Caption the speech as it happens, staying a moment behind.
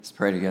Let's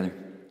pray together.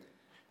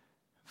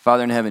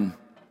 Father in heaven,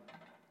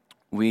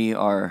 we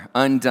are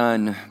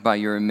undone by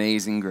your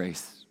amazing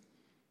grace.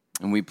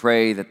 And we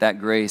pray that that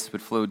grace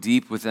would flow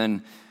deep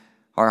within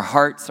our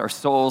hearts, our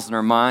souls, and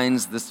our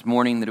minds this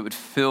morning, that it would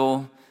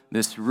fill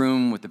this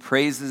room with the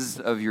praises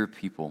of your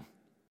people.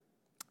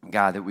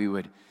 God, that we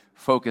would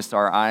focus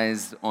our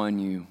eyes on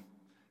you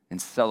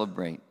and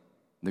celebrate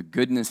the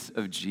goodness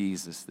of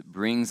Jesus that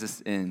brings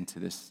us into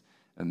this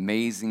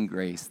amazing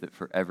grace that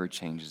forever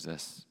changes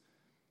us.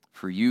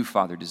 For you,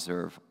 Father,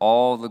 deserve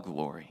all the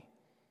glory.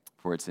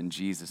 For it's in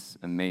Jesus'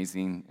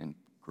 amazing and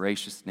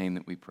gracious name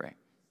that we pray.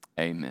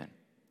 Amen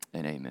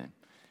and amen.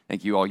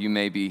 Thank you all. You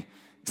may be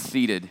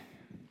seated.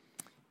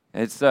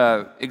 It's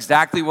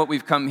exactly what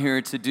we've come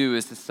here to do,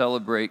 is to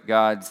celebrate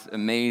God's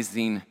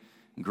amazing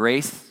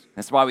grace.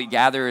 That's why we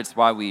gather. It's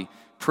why we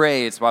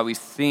pray. It's why we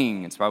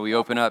sing. It's why we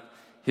open up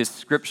his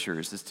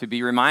scriptures, is to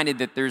be reminded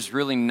that there's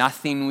really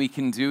nothing we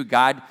can do.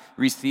 God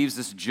receives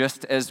us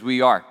just as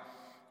we are.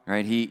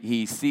 Right?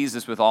 He sees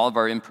us with all of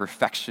our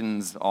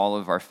imperfections, all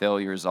of our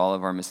failures, all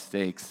of our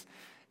mistakes,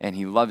 and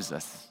he loves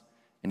us,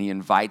 and he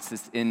invites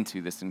us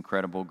into this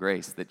incredible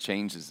grace that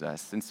changes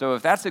us. And so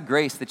if that's a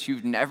grace that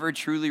you've never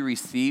truly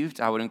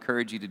received, I would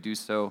encourage you to do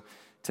so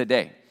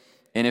today.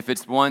 And if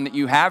it's one that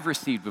you have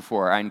received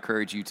before, I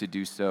encourage you to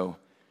do so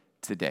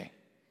today.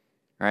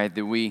 Right?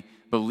 That we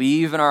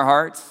believe in our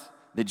hearts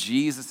that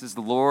Jesus is the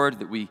Lord,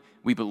 that we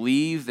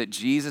believe that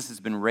Jesus has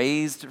been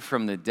raised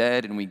from the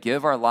dead, and we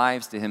give our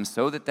lives to him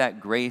so that that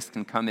grace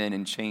can come in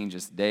and change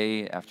us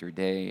day after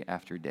day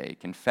after day.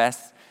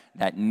 Confess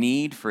that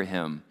need for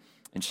him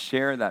and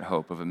share that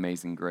hope of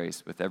amazing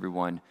grace with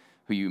everyone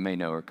who you may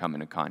know or come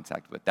into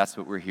contact with. That's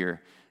what we're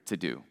here to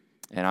do.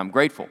 And I'm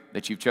grateful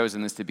that you've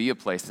chosen this to be a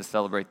place to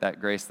celebrate that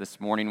grace this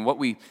morning. What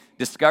we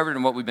discovered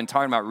and what we've been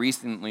talking about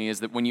recently is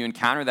that when you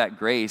encounter that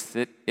grace,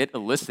 it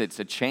elicits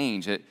a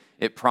change.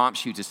 It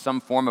prompts you to some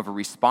form of a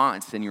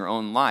response in your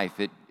own life.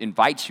 It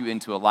invites you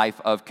into a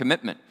life of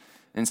commitment.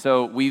 And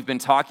so we've been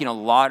talking a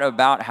lot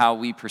about how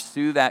we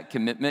pursue that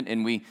commitment,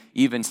 and we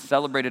even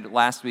celebrated it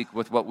last week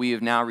with what we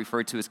have now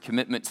referred to as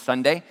Commitment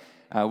Sunday,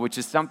 which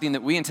is something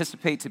that we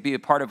anticipate to be a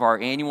part of our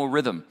annual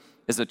rhythm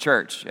as a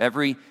church.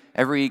 Every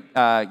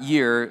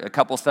year, a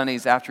couple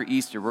Sundays after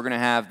Easter, we're going to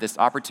have this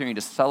opportunity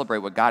to celebrate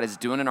what God is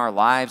doing in our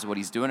lives, what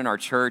he's doing in our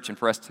church, and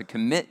for us to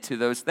commit to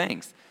those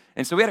things.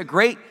 And so we had a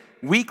great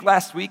week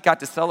last week, got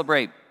to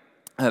celebrate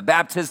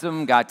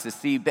baptism, got to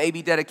see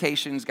baby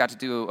dedications, got to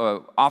do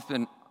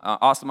an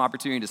awesome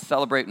opportunity to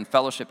celebrate and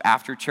fellowship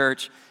after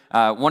church.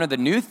 One of the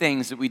new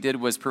things that we did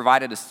was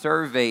provided a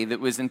survey that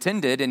was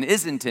intended and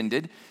is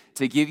intended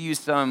to give you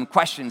some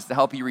questions to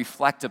help you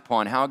reflect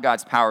upon how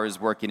God's power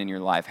is working in your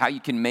life, how you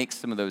can make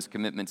some of those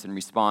commitments and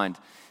respond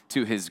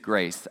to his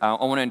grace.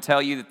 I want to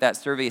tell you that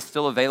survey is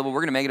still available. We're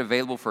going to make it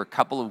available for a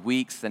couple of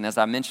weeks, and as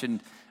I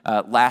mentioned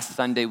last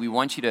Sunday, we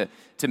want you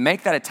to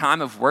make that a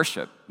time of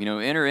worship.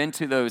 Enter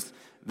into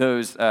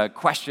those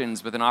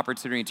questions with an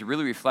opportunity to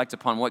really reflect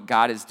upon what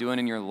God is doing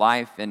in your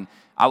life. And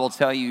I will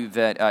tell you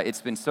that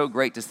it's been so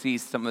great to see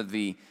some of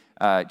the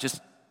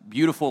just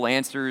beautiful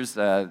answers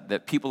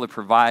that people have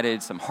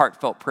provided, some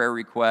heartfelt prayer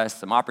requests,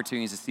 some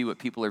opportunities to see what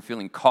people are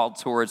feeling called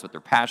towards, what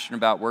they're passionate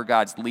about, where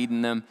God's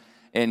leading them.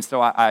 And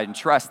so I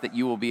trust that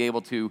you will be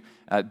able to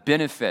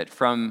benefit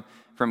from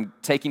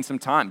taking some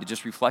time to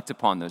just reflect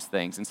upon those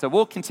things. And so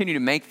we'll continue to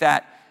make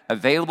that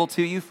available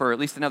to you for at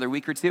least another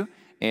week or two.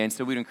 And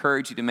so we'd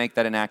encourage you to make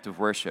that an act of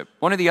worship.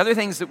 One of the other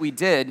things that we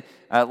did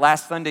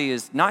last Sunday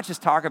is not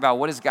just talk about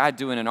what is God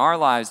doing in our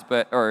lives,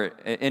 or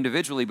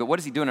individually, but what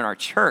is he doing in our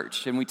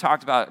church. And we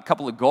talked about a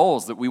couple of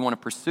goals that we want to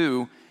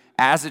pursue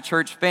as a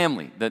church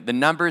family. The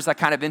numbers I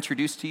kind of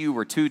introduced to you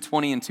were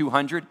 220 and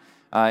 200.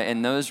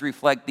 And those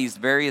reflect these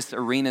various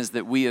arenas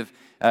that we have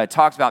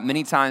talked about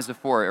many times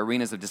before,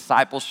 arenas of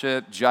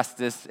discipleship,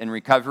 justice, and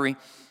recovery.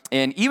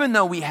 And even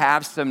though we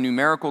have some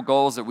numerical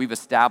goals that we've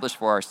established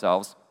for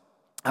ourselves,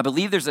 I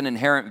believe there's an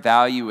inherent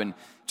value in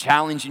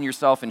challenging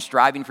yourself and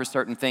striving for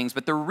certain things,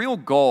 but the real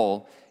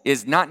goal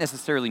is not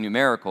necessarily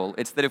numerical.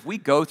 It's that if we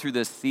go through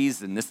this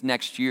season, this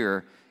next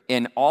year,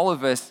 and all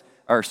of us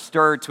are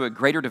stirred to a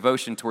greater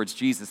devotion towards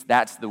Jesus,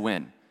 that's the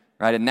win,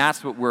 right? And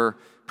that's what we're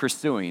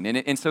pursuing.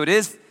 And so it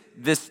is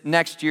this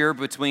next year,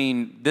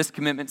 between this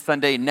Commitment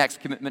Sunday and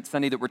next Commitment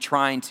Sunday, that we're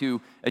trying to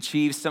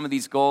achieve some of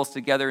these goals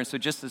together. And so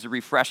just as a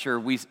refresher,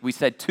 we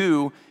said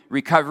 2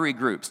 recovery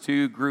groups,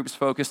 2 groups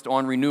focused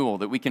on renewal,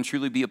 that we can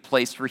truly be a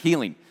place for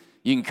healing.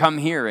 You can come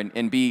here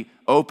and be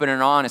open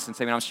and honest and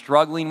say, I'm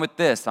struggling with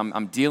this,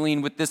 I'm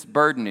dealing with this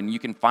burden, and you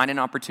can find an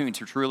opportunity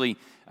to truly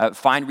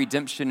find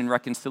redemption and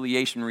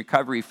reconciliation and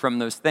recovery from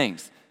those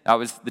things. That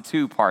was the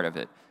 2 part of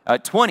it.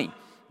 20,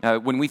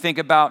 when we think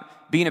about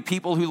being a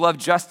people who love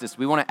justice,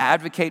 we want to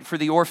advocate for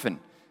the orphan.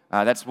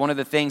 That's one of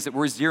the things that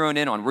we're zeroing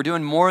in on. We're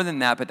doing more than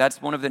that, but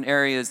that's one of the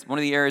areas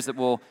that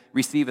will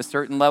receive a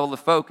certain level of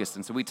focus.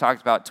 And so we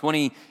talked about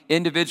 20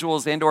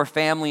 individuals and or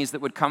families that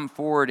would come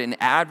forward and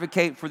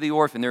advocate for the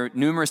orphan. There are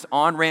numerous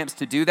on-ramps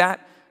to do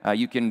that.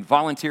 You can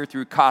volunteer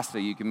through CASA.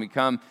 You can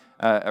become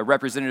a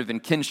representative in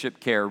kinship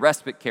care,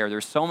 respite care.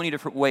 There's so many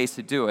different ways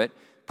to do it.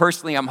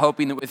 Personally, I'm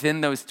hoping that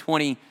within those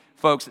 20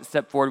 folks that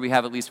step forward, we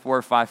have at least 4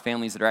 or 5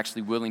 families that are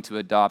actually willing to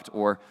adopt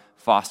or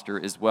foster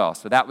as well.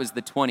 So that was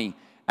the 20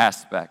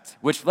 aspect,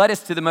 which led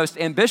us to the most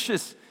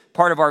ambitious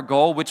part of our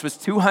goal, which was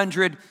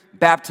 200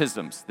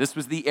 baptisms. This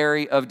was the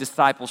area of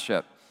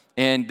discipleship.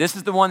 And this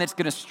is the one that's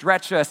going to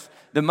stretch us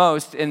the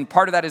most. And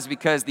part of that is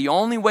because the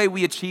only way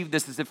we achieve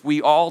this is if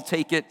we all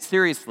take it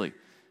seriously,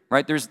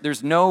 right?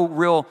 There's no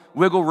real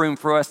wiggle room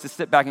for us to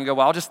sit back and go,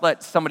 well, I'll just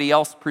let somebody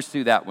else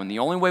pursue that one. The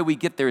only way we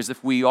get there is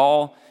if we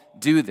all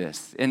do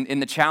this.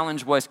 And the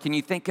challenge was, can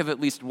you think of at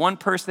least one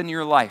person in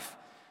your life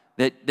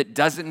that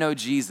doesn't know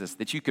Jesus,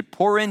 that you could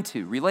pour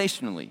into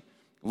relationally,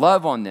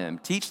 love on them,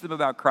 teach them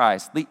about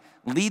Christ,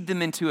 lead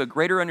them into a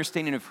greater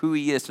understanding of who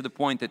he is to the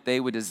point that they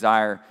would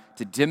desire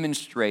to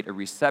demonstrate a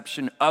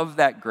reception of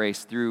that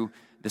grace through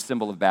the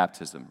symbol of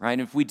baptism, right?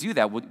 And if we do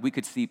that, we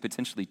could see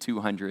potentially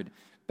 200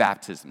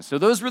 baptisms. So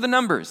those were the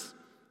numbers,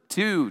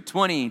 2,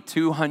 20,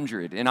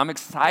 200. And I'm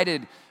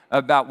excited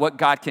about what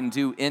God can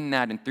do in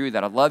that and through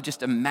that. I love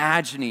just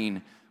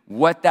imagining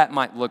what that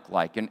might look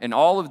like. And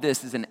all of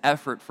this is an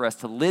effort for us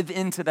to live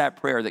into that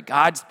prayer that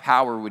God's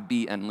power would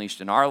be unleashed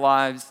in our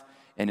lives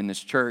and in this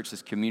church,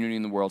 this community,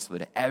 in the world, so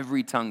that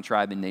every tongue,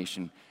 tribe, and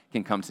nation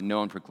can come to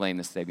know and proclaim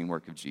the saving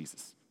work of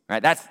Jesus.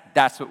 Right?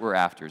 That's what we're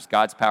after, is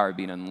God's power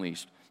being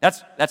unleashed.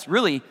 That's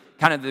really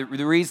kind of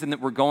the reason that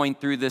we're going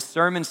through this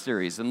sermon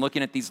series and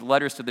looking at these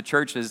letters to the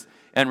churches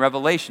and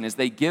Revelation, is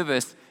they give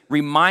us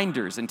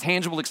reminders and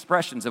tangible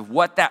expressions of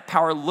what that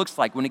power looks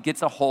like when it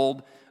gets a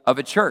hold of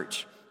a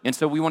church. And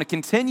so we want to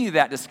continue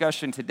that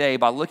discussion today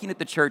by looking at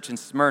the church in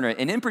Smyrna,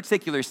 and in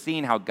particular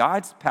seeing how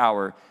God's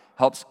power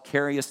helps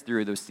carry us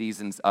through those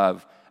seasons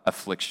of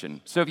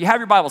affliction. So if you have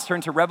your Bibles,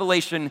 turn to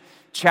Revelation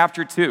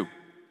chapter 2.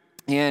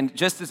 And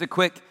just as a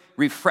quick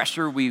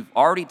refresher, we've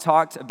already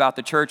talked about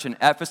the church in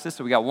Ephesus,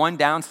 so we got 1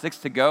 down, 6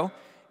 to go.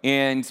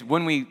 And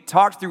when we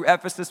talked through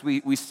Ephesus,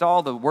 we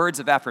saw the words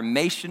of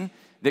affirmation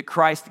that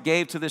Christ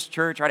gave to this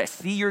church. Right? I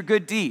see your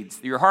good deeds,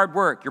 your hard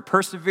work, your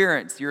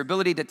perseverance, your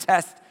ability to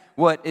test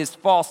what is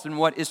false and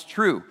what is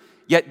true.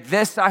 Yet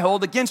this I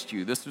hold against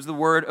you. This was the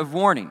word of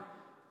warning.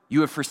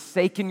 You have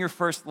forsaken your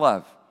first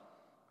love.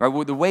 Right?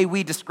 Well, the way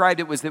we described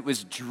it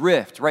was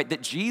drift, right?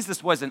 That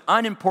Jesus wasn't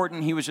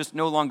unimportant, he was just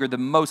no longer the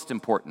most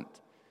important.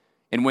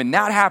 And when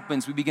that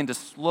happens, we begin to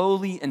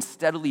slowly and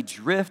steadily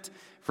drift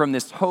from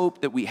this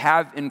hope that we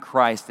have in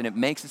Christ, and it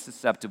makes us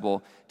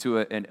susceptible to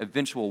an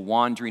eventual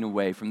wandering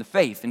away from the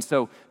faith. And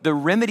so the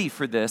remedy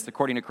for this,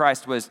 according to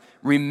Christ, was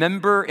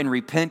remember and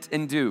repent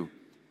and do.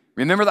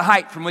 Remember the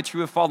height from which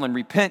you have fallen.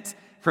 Repent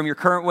from your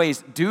current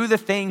ways. Do the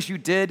things you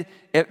did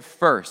at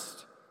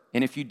first.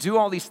 And if you do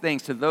all these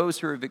things, to those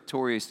who are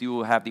victorious, you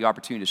will have the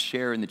opportunity to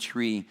share in the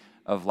tree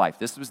of life.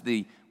 This was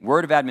the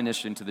word of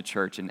admonition to the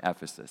church in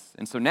Ephesus.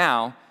 And so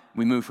now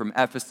we move from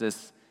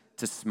Ephesus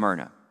to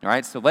Smyrna. All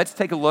right, so let's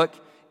take a look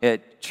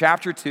at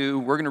chapter 2.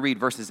 We're going to read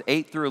verses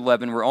 8 through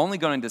 11. We're only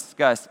going to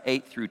discuss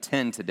 8 through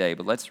 10 today,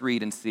 but let's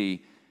read and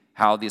see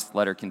how this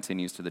letter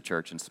continues to the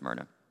church in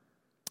Smyrna.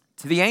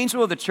 To the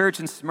angel of the church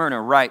in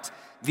Smyrna write,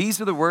 these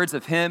are the words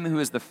of him who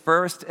is the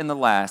first and the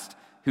last,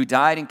 who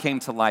died and came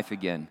to life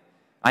again.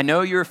 I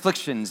know your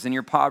afflictions and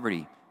your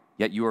poverty,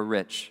 yet you are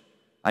rich.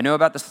 I know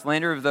about the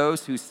slander of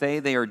those who say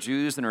they are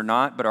Jews and are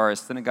not, but are a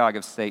synagogue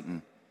of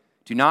Satan.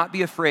 Do not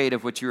be afraid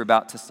of what you are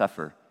about to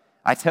suffer.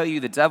 I tell you,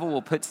 the devil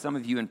will put some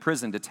of you in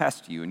prison to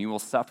test you, and you will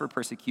suffer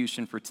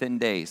persecution for 10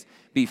 days.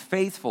 Be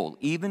faithful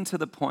even to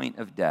the point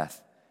of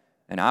death,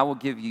 and I will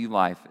give you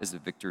life as a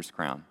victor's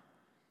crown.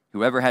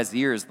 Whoever has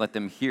ears, let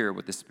them hear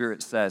what the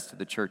Spirit says to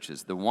the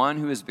churches. The one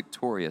who is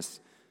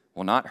victorious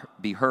will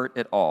not be hurt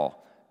at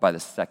all by the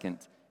second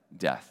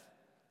death.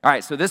 All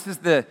right, so this is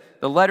the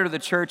letter to the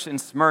church in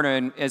Smyrna,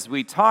 and as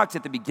we talked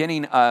at the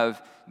beginning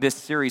of this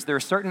series, there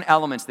are certain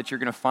elements that you're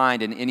going to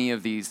find in any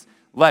of these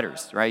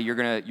letters, right? You're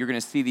going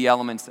to see the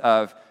elements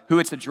of who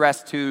it's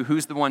addressed to,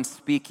 who's the one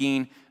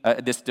speaking,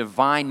 this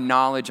divine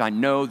knowledge, I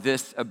know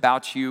this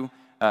about you,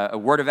 a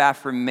word of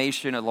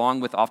affirmation along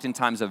with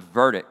oftentimes a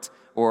verdict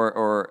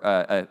or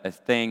a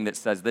thing that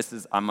says this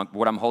is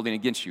what I'm holding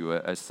against you,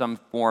 some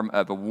form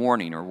of a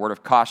warning or a word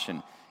of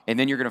caution. And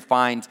then you're going to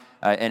find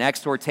an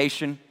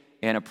exhortation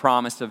and a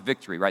promise of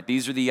victory, right?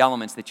 These are the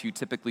elements that you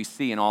typically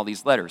see in all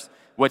these letters.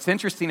 What's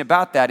interesting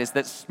about that is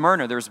that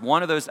Smyrna, there's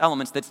one of those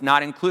elements that's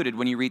not included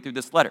when you read through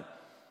this letter.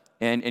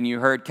 And you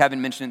heard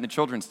Kevin mention it in the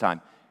children's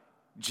time.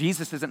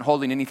 Jesus isn't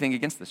holding anything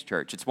against this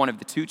church. It's one of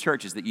the 2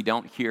 churches that you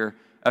don't hear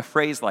a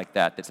phrase like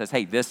that says,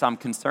 hey, this I'm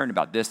concerned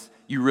about. This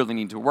you really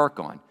need to work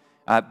on.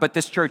 But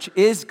this church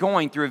is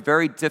going through a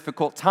very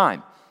difficult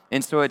time.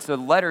 And so it's a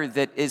letter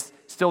that is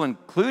still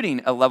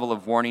including a level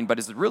of warning, but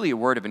is really a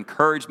word of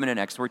encouragement and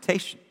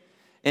exhortation.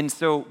 And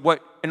so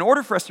in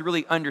order for us to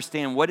really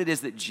understand what it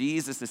is that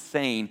Jesus is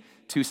saying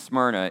to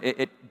Smyrna,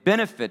 it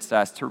benefits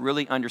us to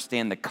really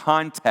understand the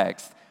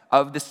context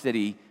of the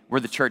city where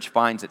the church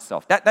finds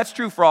itself. That's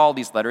true for all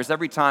these letters.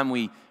 Every time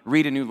we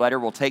read a new letter,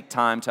 we'll take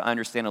time to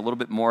understand a little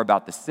bit more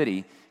about the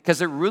city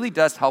because it really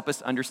does help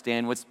us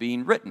understand what's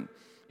being written.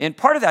 And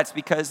part of that's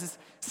because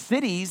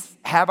cities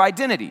have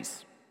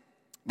identities.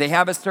 They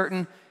have a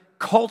certain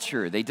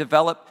culture. They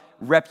develop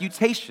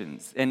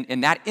reputations,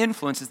 and that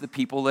influences the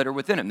people that are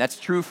within them. That's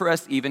true for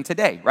us even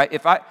today, right?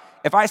 If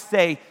I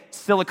say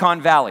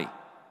Silicon Valley,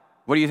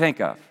 what do you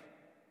think of?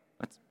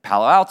 It's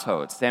Palo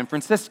Alto, it's San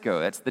Francisco,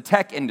 that's the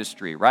tech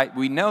industry, right?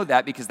 We know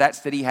that because that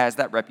city has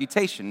that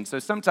reputation. So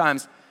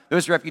sometimes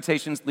those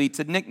reputations lead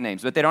to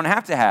nicknames, but they don't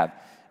have to have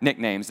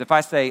nicknames. If I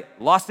say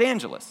Los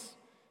Angeles,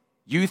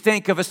 you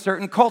think of a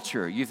certain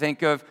culture. You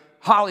think of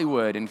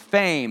Hollywood and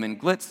fame and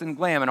glitz and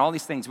glam and all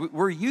these things.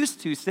 We're used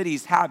to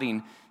cities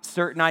having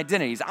certain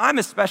identities. I'm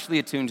especially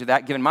attuned to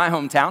that given my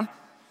hometown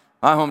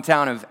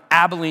of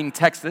Abilene,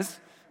 Texas,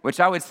 which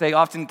I would say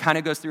often kind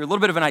of goes through a little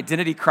bit of an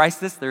identity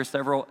crisis. There are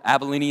several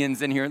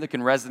Abilenians in here that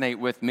can resonate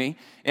with me.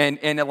 And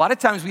a lot of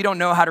times we don't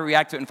know how to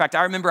react to it. In fact,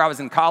 I remember I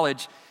was in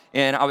college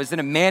and I was in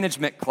a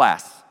management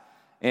class.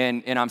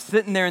 And I'm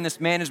sitting there in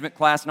this management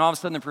class, and all of a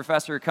sudden the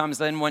professor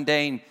comes in one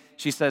day and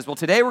she says, well,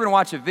 today we're going to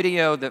watch a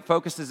video that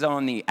focuses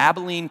on the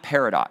Abilene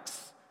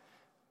paradox.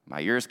 My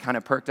ears kind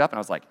of perked up, and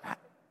I was like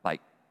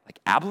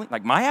Abilene?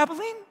 Like my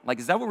Abilene? Like,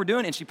 is that what we're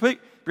doing? And she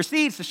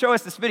proceeds to show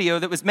us this video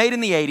that was made in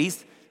the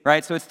 80s,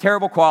 right? So it's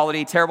terrible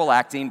quality, terrible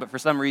acting, but for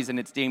some reason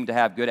it's deemed to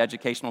have good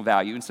educational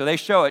value. And so they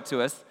show it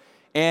to us,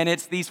 and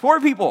it's these four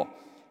people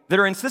that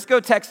are in Cisco,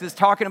 Texas,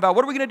 talking about,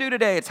 what are we going to do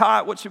today? It's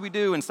hot, what should we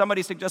do? And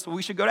somebody suggests, well,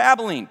 we should go to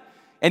Abilene.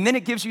 And then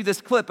it gives you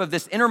this clip of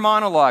this inner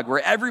monologue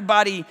where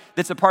everybody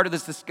that's a part of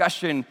this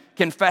discussion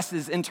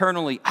confesses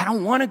internally, I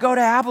don't want to go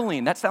to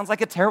Abilene. That sounds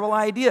like a terrible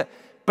idea.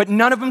 But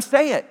none of them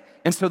say it.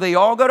 And so they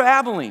all go to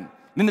Abilene.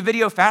 Then the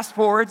video fast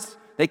forwards.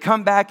 They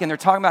come back and they're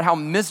talking about how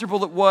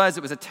miserable it was.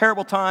 It was a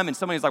terrible time. And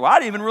somebody's like, well, I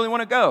didn't even really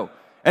want to go.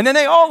 And then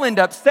they all end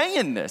up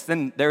saying this.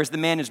 And there's the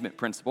management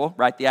principle,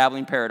 right? The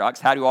Abilene paradox.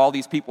 How do all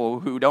these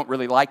people who don't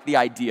really like the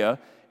idea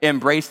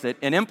embrace it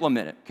and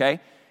implement it, okay?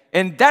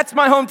 And that's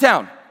my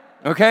hometown,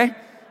 okay?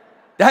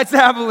 That's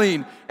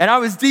Abilene. And I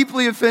was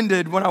deeply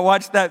offended when I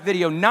watched that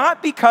video,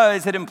 not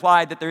because it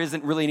implied that there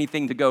isn't really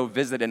anything to go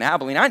visit in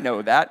Abilene. I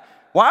know that.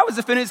 Why I was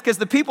offended is because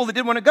the people that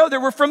didn't want to go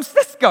there were from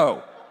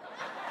Cisco.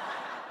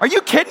 Are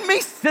you kidding me,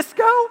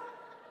 Cisco?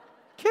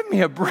 Give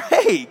me a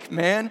break,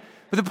 man.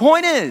 But the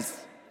point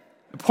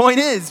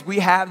is we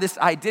have this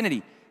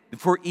identity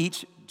for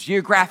each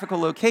geographical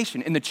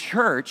location, and the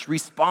church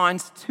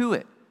responds to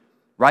it,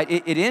 right?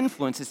 It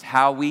influences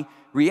how we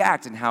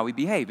react and how we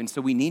behave. And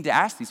so we need to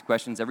ask these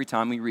questions every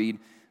time we read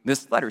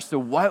this letter. So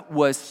what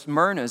was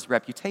Smyrna's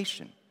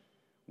reputation?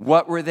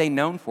 What were they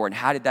known for, and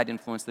how did that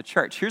influence the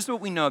church? Here's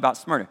what we know about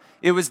Smyrna.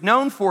 It was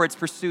known for its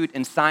pursuit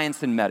in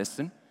science and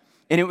medicine,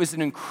 and it was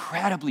an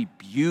incredibly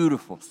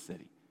beautiful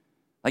city,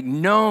 like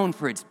known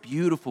for its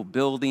beautiful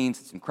buildings,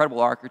 its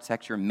incredible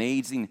architecture,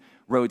 amazing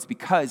roads,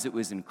 because it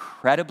was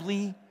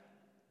incredibly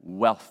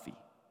wealthy.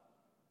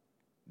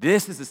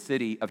 This is a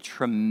city of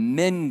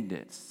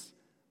tremendous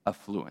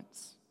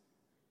affluence.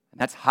 And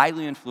that's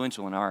highly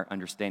influential in our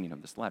understanding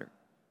of this letter.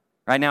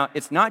 Right now,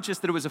 it's not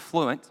just that it was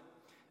affluent.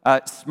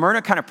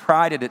 Smyrna kind of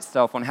prided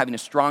itself on having a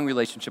strong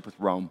relationship with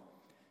Rome.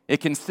 It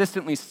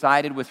consistently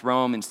sided with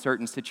Rome in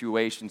certain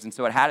situations, and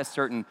so it had a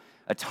certain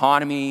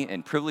autonomy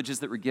and privileges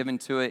that were given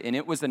to it, and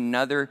it was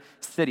another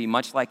city,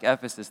 much like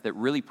Ephesus, that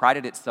really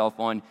prided itself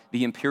on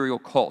the imperial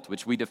cult,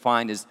 which we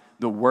defined as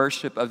the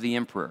worship of the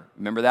emperor.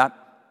 Remember that?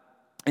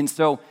 And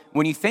so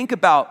when you think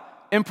about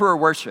emperor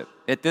worship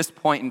at this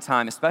point in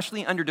time,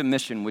 especially under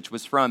Domitian, which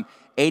was from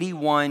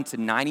 81 to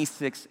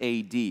 96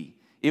 AD,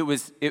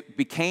 it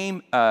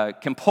became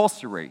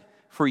compulsory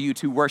for you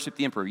to worship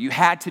the emperor. You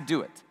had to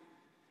do it.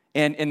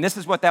 And this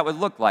is what that would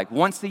look like.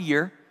 Once a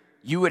year,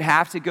 you would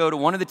have to go to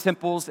one of the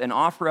temples and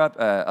offer up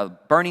a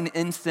burning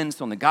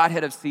incense on the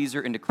Godhead of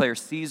Caesar and declare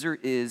Caesar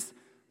is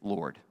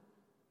Lord.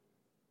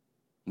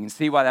 You can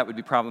see why that would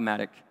be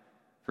problematic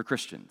for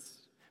Christians.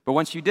 But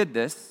once you did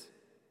this,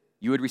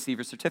 you would receive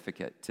a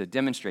certificate to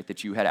demonstrate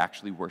that you had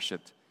actually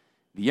worshiped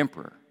the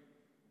emperor,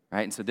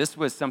 right? And so this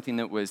was something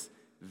that was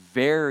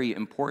very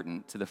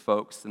important to the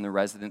folks and the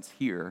residents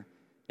here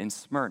in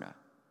Smyrna,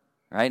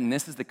 right? And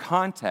this is the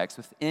context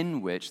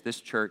within which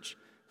this church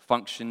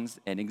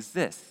functions and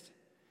exists.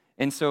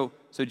 And so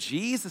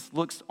Jesus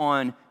looks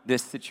on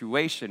this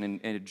situation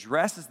and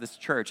addresses this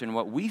church, and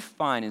what we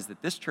find is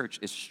that this church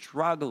is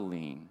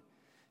struggling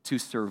to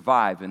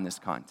survive in this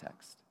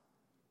context.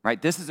 Right?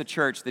 This is a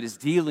church that is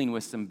dealing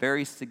with some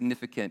very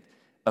significant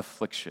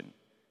affliction.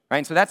 Right?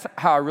 And so that's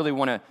how I really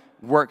want to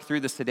work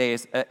through this today,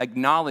 is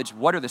acknowledge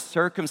what are the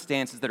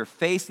circumstances that are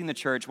facing the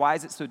church, why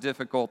is it so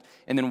difficult,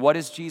 and then what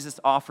does Jesus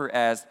offer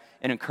as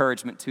an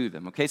encouragement to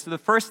them. Okay, so the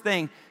first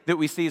thing that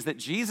we see is that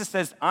Jesus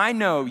says, I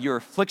know your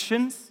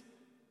afflictions,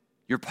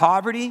 your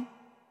poverty,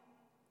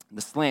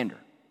 the slander.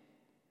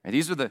 Right?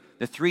 These are the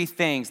three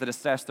things that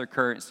assess their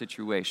current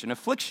situation.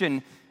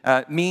 Affliction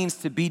means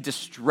to be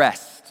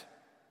distressed.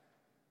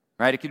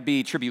 Right? It could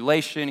be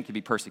tribulation, it could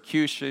be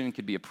persecution, it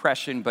could be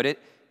oppression, but it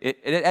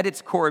at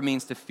its core, it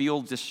means to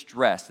feel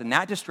distress. And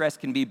that distress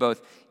can be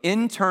both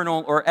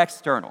internal or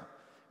external,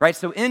 right?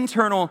 So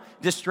internal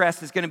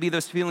distress is going to be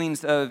those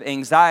feelings of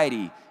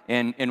anxiety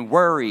and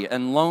worry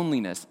and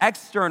loneliness.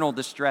 External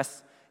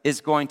distress is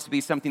going to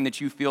be something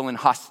that you feel in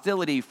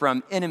hostility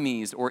from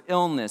enemies or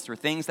illness or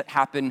things that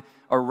happen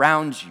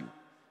around you,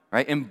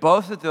 right? And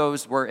both of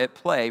those were at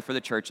play for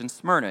the church in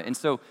Smyrna. And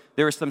so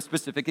there are some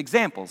specific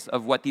examples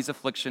of what these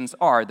afflictions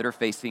are that are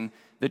facing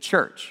the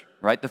church,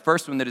 right? The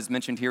first one that is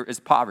mentioned here is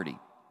poverty,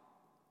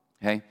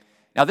 okay?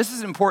 Now, this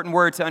is an important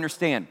word to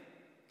understand,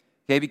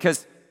 okay,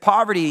 because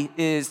poverty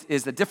is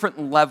a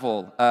different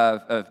level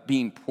of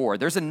being poor.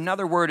 There's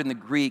another word in the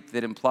Greek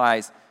that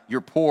implies you're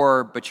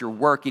poor, but you're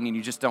working and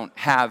you just don't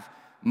have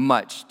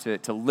much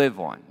to live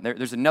on.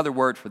 There's another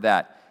word for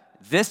that.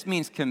 This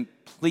means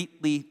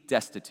completely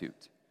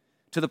destitute,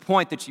 to the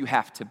point that you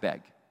have to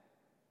beg,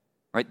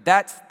 right?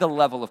 That's the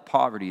level of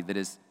poverty that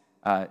is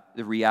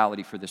the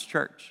reality for this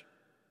church,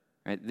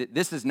 right?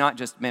 This is not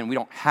just, man, we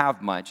don't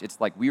have much.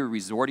 It's like we are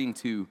resorting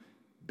to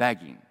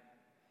begging.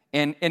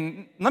 And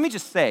let me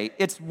just say,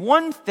 it's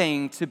one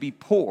thing to be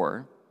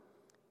poor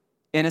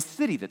in a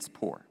city that's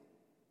poor.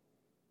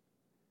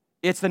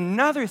 It's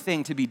another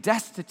thing to be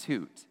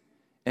destitute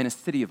in a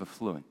city of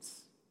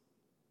affluence.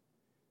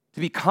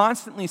 To be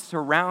constantly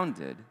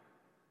surrounded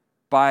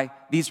by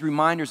these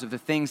reminders of the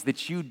things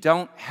that you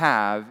don't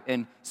have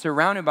and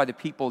surrounded by the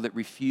people that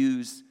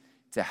refuse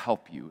to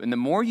help you. And the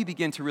more you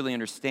begin to really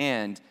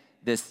understand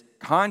this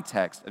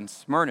context in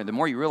Smyrna, the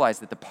more you realize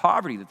that the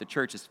poverty that the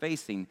church is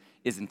facing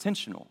is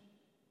intentional.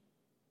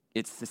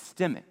 It's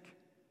systemic,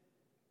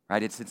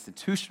 right? It's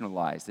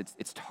institutionalized.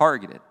 It's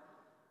targeted,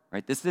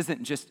 right? This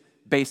isn't just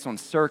based on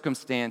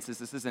circumstances.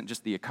 This isn't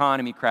just the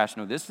economy crash.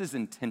 No, this is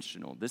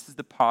intentional. This is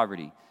the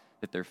poverty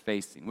that they're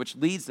facing, which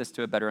leads us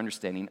to a better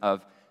understanding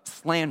of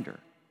slander,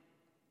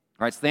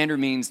 right? Slander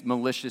means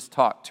malicious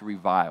talk, to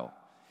revile.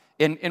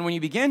 And when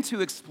you begin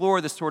to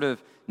explore the sort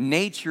of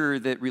nature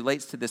that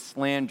relates to this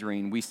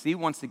slandering, we see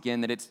once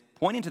again that it's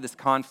pointing to this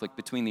conflict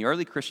between the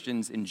early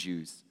Christians and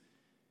Jews,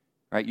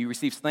 right? You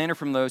receive slander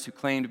from those who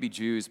claim to be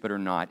Jews but are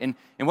not. And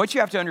what you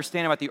have to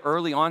understand about the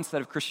early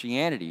onset of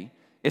Christianity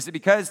is that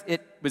because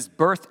it was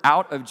birthed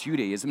out of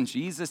Judaism,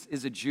 Jesus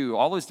is a Jew,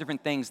 all those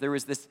different things, there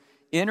was this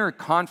inner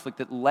conflict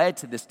that led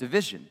to this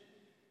division,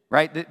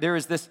 right? There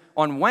is this,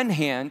 on one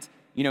hand,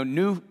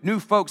 new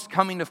folks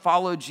coming to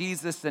follow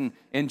Jesus, and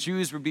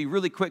Jews would be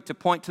really quick to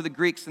point to the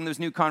Greeks and those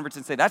new converts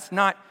and say, that's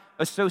not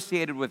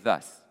associated with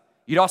us.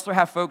 You'd also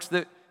have folks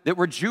that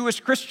were Jewish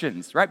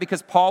Christians, right?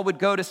 Because Paul would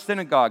go to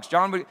synagogues.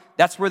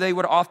 That's where they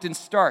would often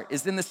start,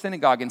 is in the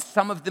synagogue, and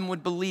some of them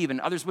would believe and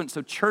others wouldn't.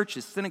 So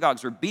churches,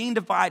 synagogues were being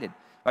divided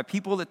by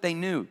people that they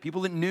knew,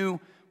 people that knew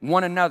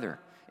one another.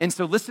 And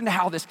so listen to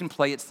how this can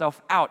play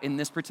itself out in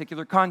this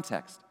particular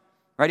context,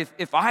 right?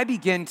 If I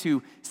begin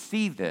to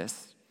see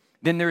this,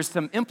 then there's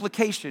some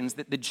implications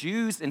that the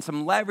Jews and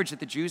some leverage that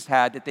the Jews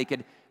had that they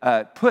could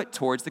put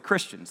towards the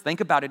Christians.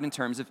 Think about it in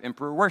terms of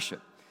emperor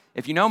worship.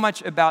 If you know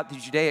much about the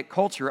Judaic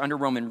culture under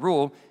Roman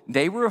rule,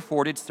 they were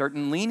afforded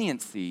certain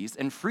leniencies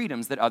and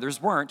freedoms that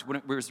others weren't when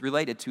it was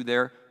related to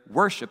their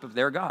worship of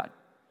their God.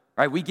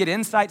 Right? We get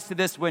insights to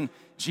this when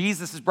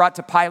Jesus is brought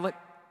to Pilate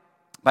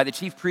by the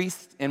chief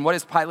priest, and what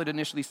does Pilate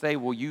initially say?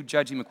 Well, you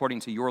judge him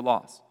according to your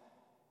laws.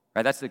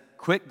 Right? That's a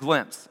quick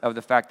glimpse of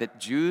the fact that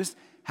Jews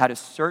had a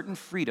certain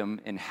freedom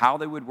in how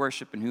they would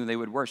worship and who they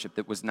would worship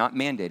that was not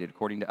mandated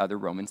according to other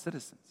Roman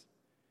citizens.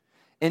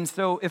 And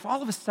so if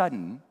all of a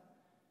sudden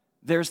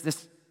there's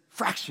this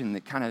fraction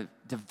that kind of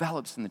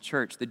develops in the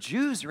church, the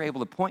Jews are able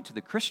to point to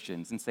the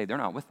Christians and say, they're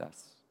not with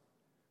us.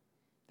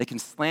 They can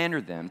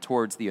slander them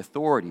towards the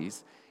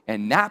authorities,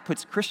 and that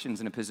puts Christians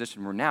in a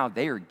position where now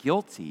they are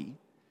guilty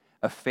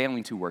of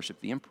failing to worship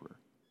the emperor.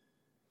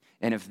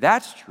 And if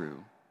that's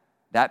true,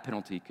 that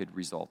penalty could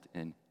result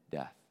in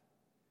death.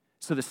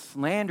 So the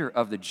slander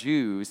of the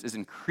Jews is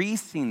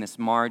increasing this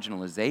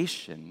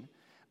marginalization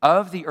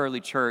of the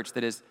early church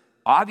that is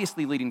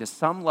obviously leading to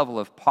some level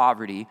of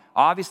poverty,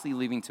 obviously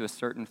leading to a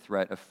certain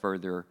threat of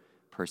further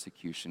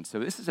persecution. So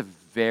this is a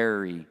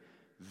very,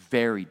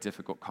 very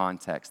difficult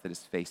context that is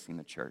facing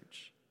the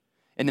church.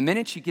 And the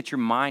minute you get your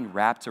mind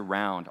wrapped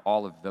around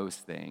all of those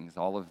things,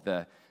 all of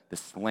the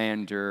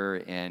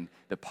slander and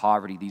the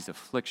poverty, these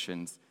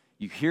afflictions,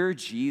 you hear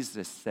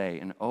Jesus say,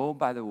 and oh,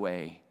 by the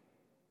way,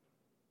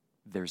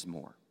 there's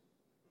more.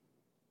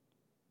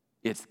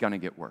 It's going to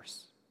get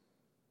worse.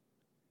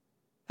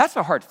 That's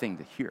a hard thing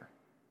to hear.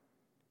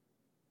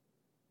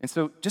 And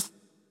so just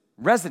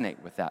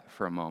resonate with that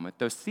for a moment.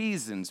 Those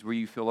seasons where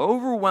you feel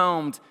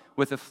overwhelmed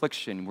with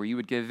affliction, where you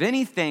would give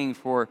anything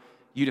for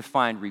you to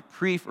find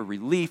reprieve or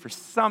relief or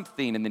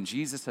something, and then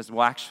Jesus says,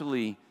 well,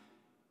 actually,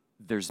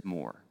 there's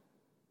more.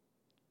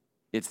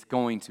 It's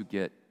going to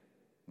get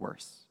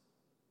worse.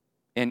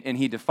 And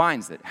he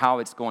defines it, how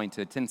it's going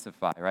to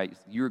intensify, right?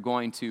 You're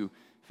going to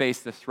face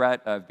the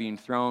threat of being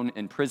thrown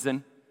in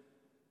prison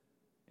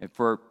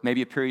for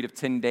maybe a period of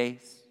 10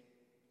 days.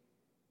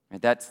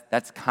 Right?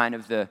 That's kind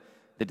of the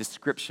the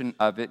description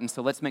of it. And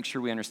so let's make sure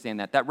we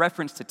understand that. That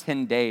reference to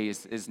 10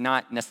 days is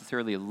not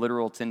necessarily a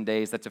literal 10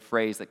 days. That's a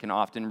phrase that can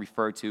often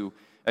refer to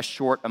a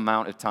short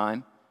amount of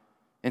time.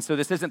 And so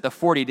this isn't the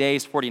 40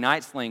 days, 40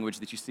 nights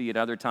language that you see at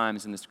other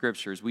times in the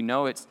scriptures. We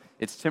know it's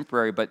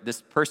temporary, but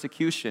this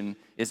persecution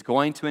is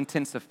going to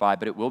intensify,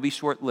 but it will be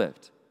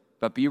short-lived.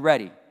 But be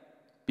ready,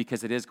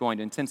 because it is going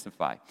to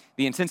intensify.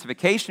 The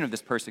intensification of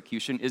this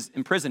persecution is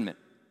imprisonment.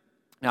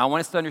 Now, I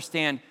want us to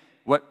understand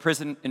what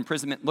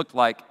imprisonment looked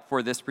like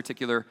for this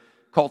particular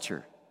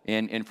culture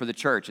and for the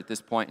church at this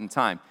point in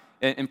time.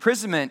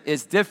 Imprisonment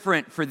is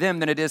different for them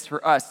than it is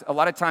for us. A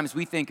lot of times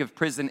we think of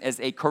prison as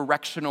a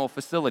correctional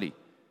facility,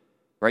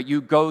 right? You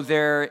go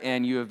there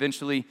and you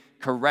eventually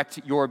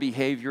correct your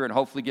behavior and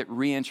hopefully get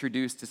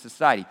reintroduced to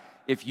society.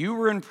 If you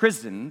were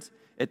imprisoned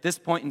at this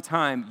point in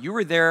time, you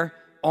were there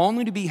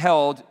only to be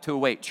held to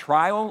await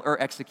trial or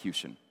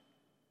execution.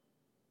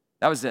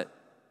 That was it.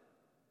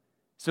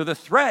 So the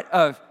threat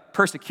of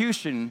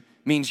persecution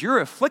means your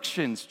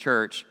afflictions,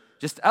 church,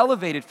 just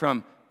elevated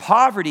from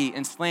poverty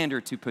and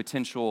slander to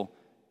potential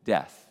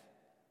death.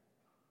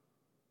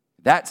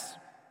 That's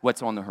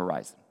what's on the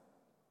horizon.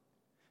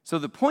 So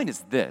the point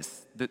is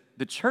this,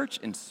 the church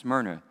in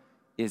Smyrna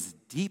is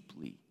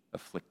deeply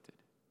afflicted,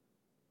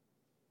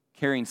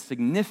 carrying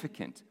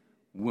significant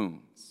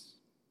wounds.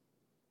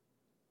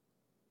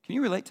 Can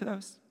you relate to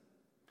those?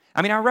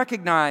 I mean, I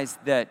recognize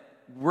that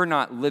we're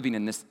not living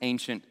in this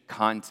ancient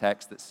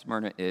context that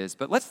Smyrna is,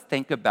 but let's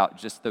think about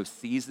just those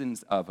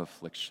seasons of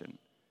affliction,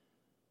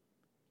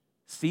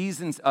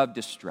 seasons of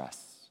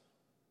distress.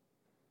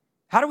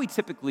 How do we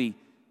typically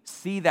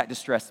see that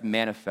distress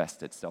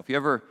manifest itself? You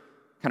ever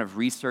kind of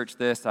research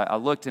this? I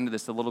looked into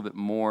this a little bit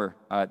more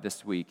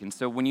this week, and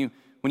so when you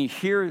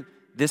hear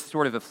this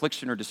sort of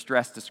affliction or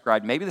distress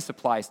described, maybe this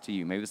applies to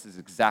you. Maybe this is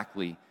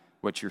exactly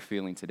what you're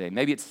feeling today.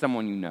 Maybe it's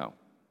someone you know.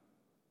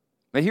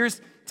 But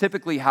here's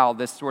typically how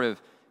this sort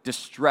of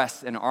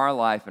distress in our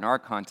life, in our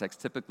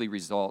context, typically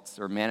results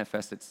or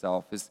manifests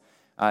itself.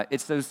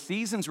 It's those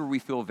seasons where we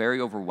feel very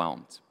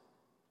overwhelmed.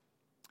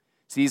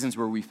 Seasons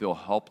where we feel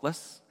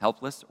helpless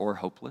or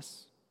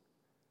hopeless.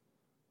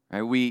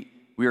 Right? We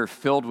are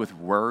filled with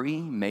worry.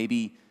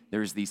 Maybe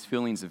there's these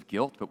feelings of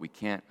guilt, but we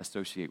can't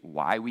associate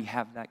why we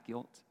have that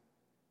guilt.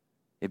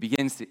 It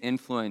begins to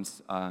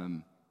influence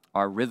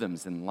our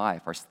rhythms in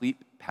life, our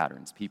sleep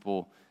patterns.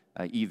 People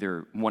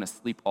either want to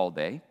sleep all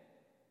day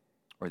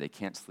or they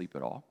can't sleep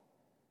at all.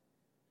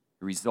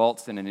 It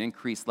results in an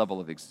increased level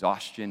of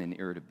exhaustion and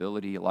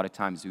irritability. A lot of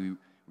times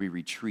we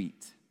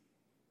retreat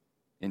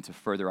into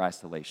further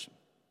isolation,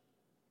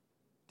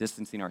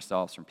 distancing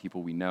ourselves from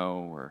people we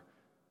know or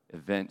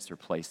events or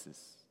places.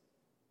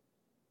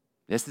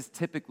 This is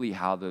typically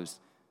how those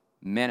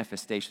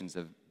manifestations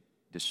of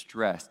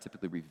distress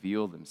typically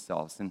reveal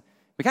themselves. And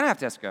we kind of have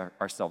to ask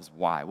ourselves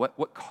why.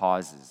 What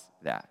causes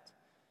that?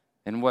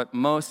 And what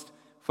most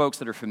folks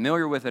that are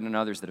familiar with it and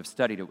others that have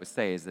studied it would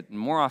say is that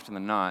more often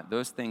than not,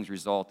 those things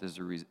result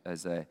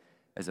as a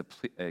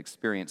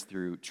experience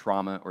through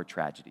trauma or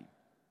tragedy.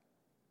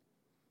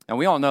 And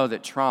we all know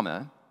that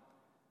trauma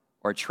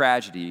or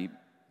tragedy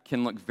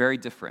can look very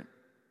different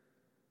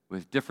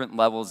with different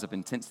levels of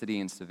intensity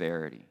and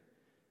severity.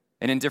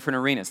 And in different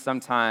arenas,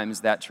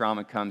 sometimes that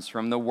trauma comes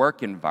from the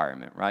work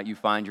environment, right? You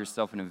find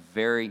yourself in a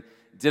very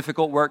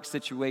difficult work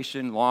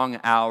situation, long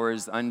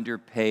hours,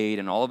 underpaid,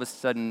 and all of a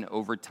sudden,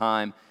 over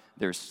time,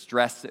 there's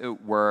stress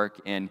at work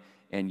and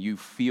you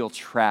feel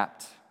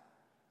trapped,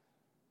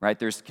 right?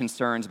 There's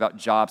concerns about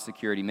job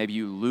security. Maybe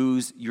you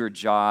lose your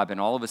job and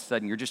all of a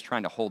sudden you're just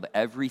trying to hold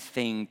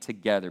everything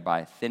together by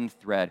a thin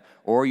thread,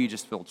 or you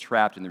just feel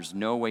trapped and there's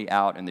no way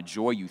out, and the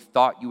joy you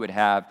thought you would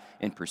have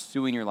in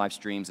pursuing your life's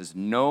dreams is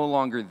no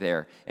longer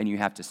there, and you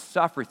have to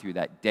suffer through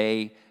that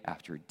day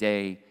after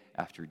day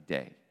after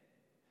day.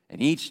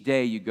 And each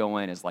day you go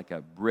in as like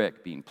a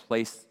brick being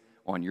placed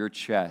on your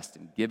chest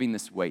and giving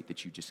this weight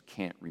that you just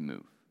can't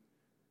remove.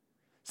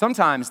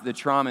 Sometimes the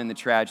trauma and the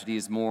tragedy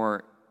is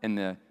more in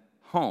the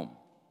home.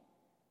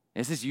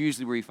 This is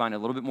usually where you find it a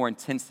little bit more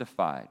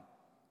intensified.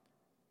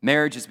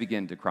 Marriages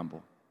begin to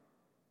crumble.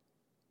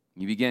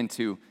 You begin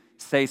to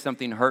say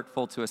something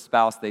hurtful to a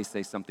spouse, they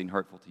say something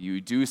hurtful to you.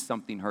 You do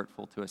something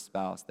hurtful to a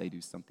spouse, they do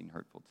something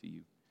hurtful to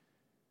you.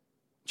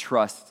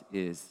 Trust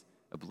is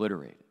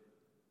obliterated.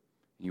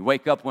 You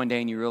wake up one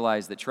day and you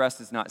realize that trust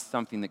is not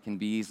something that can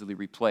be easily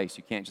replaced.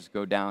 You can't just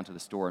go down to the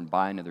store and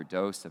buy another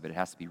dose of it. It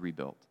has to be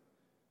rebuilt.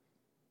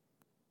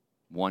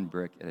 One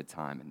brick at a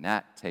time, and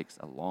that takes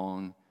a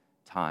long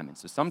time. And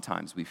so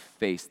sometimes we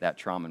face that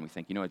trauma and we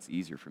think, it's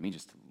easier for me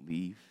just to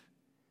leave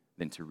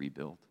than to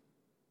rebuild.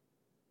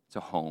 So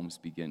homes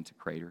begin to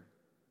crater.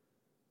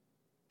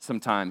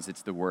 Sometimes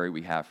it's the worry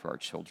we have for our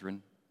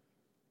children,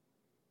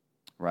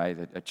 right?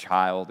 A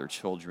child or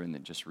children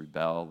that just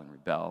rebel and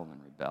rebel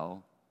and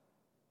rebel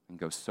and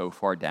go so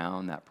far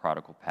down that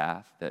prodigal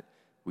path that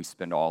we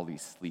spend all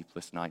these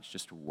sleepless nights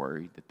just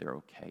worried that they're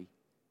okay.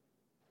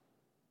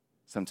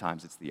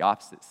 Sometimes it's the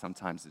opposite.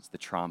 Sometimes it's the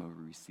trauma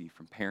we receive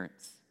from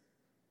parents.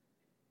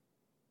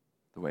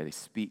 The way they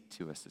speak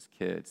to us as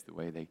kids, the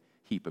way they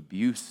heap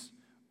abuse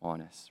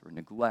on us or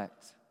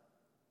neglect.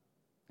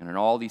 And in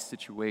all these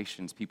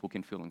situations, people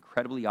can feel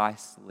incredibly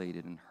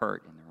isolated and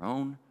hurt in their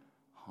own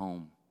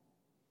home.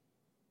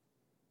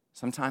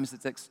 Sometimes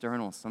it's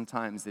external.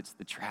 Sometimes it's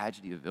the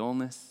tragedy of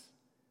illness.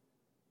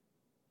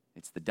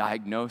 It's the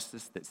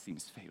diagnosis that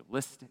seems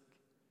fatalistic.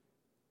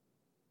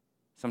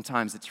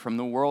 Sometimes it's from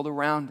the world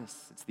around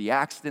us. It's the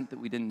accident that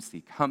we didn't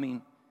see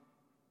coming.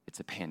 It's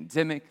a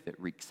pandemic that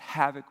wreaks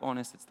havoc on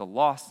us. It's the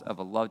loss of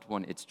a loved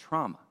one. It's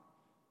trauma.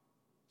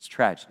 It's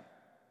tragedy.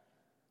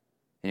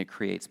 And it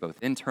creates both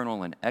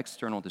internal and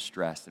external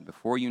distress. And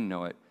before you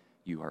know it,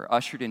 you are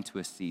ushered into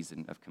a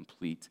season of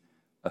complete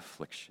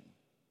affliction.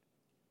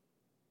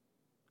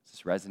 Does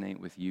this resonate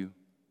with you?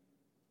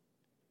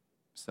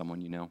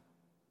 Someone you know?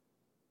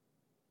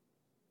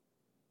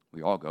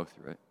 We all go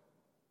through it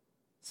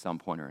at some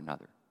point or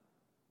another.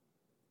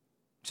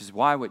 Which is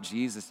why what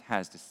Jesus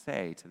has to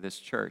say to this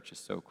church is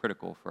so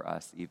critical for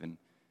us even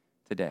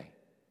today.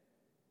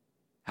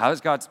 How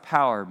does God's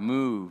power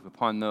move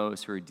upon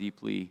those who are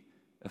deeply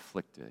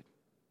afflicted?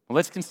 Well,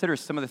 let's consider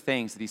some of the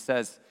things that he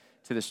says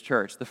to this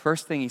church. The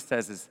first thing he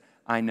says is,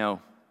 I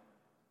know.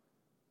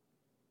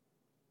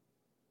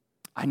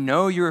 I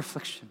know your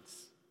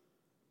afflictions.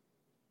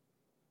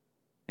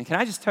 And can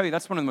I just tell you,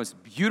 that's one of the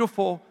most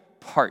beautiful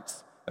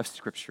parts of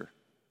Scripture.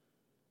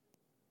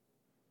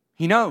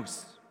 He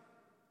knows.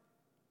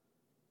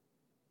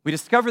 We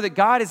discover that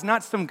God is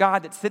not some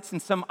God that sits in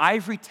some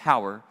ivory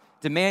tower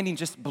demanding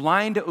just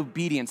blind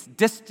obedience,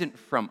 distant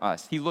from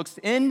us. He looks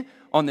in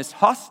on this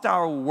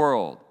hostile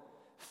world,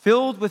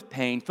 filled with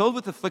pain, filled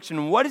with affliction,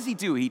 and what does he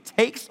do? He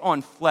takes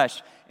on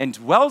flesh and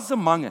dwells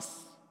among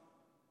us.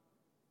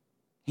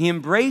 He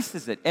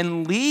embraces it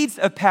and leads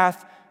a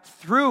path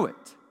through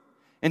it.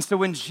 And so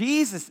when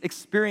Jesus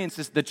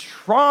experiences the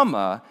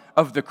trauma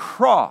of the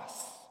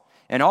cross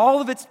and all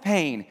of its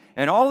pain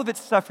and all of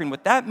its suffering,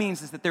 what that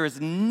means is that there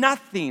is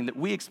nothing that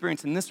we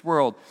experience in this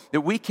world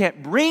that we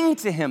can't bring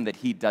to him that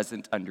he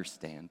doesn't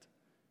understand.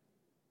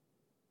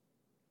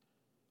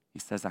 He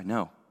says, I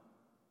know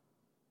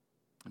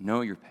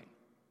your pain.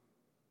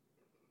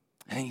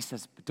 And then he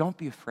says, but don't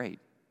be afraid.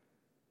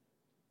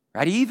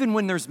 Right? Even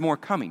when there's more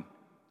coming,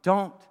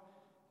 don't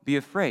be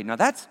afraid. Now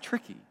that's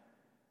tricky.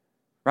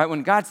 Right?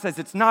 When God says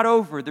it's not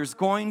over, there's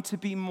going to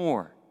be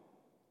more.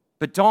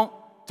 But don't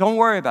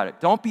worry about it.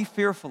 Don't be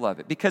fearful of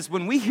it. Because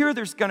when we hear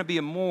there's going to be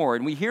a more,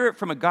 and we hear it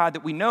from a God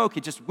that we know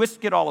could just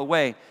whisk it all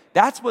away,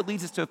 that's what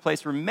leads us to a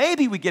place where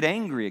maybe we get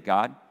angry at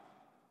God.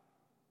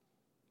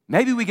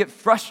 Maybe we get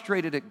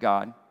frustrated at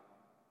God.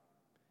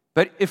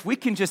 But if we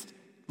can just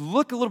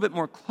look a little bit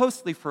more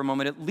closely for a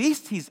moment, at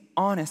least he's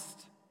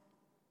honest.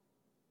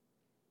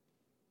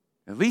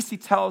 At least he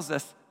tells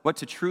us what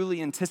to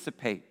truly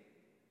anticipate.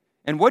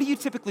 And what do you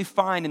typically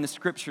find in the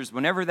scriptures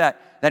whenever that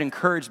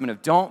encouragement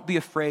of don't be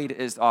afraid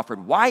is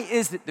offered? Why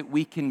is it that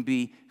we can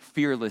be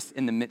fearless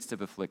in the midst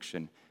of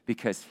affliction?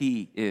 Because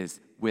he is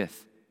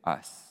with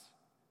us.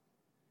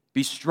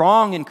 Be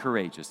strong and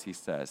courageous, he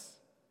says,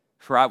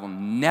 for I will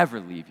never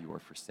leave you or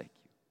forsake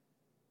you.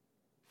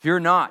 Fear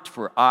not,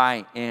 for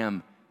I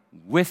am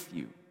with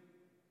you.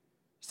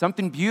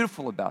 Something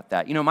beautiful about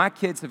that. You know, my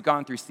kids have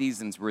gone through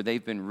seasons where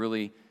they've been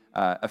really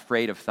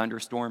afraid of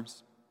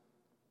thunderstorms,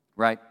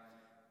 right?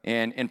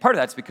 And part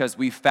of that's because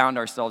we've found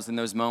ourselves in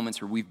those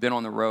moments where we've been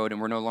on the road and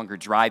we're no longer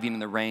driving in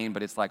the rain,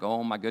 but it's like,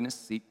 oh my goodness,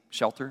 seek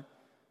shelter.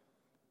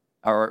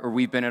 Or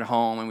we've been at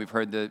home and we've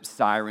heard the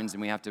sirens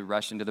and we have to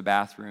rush into the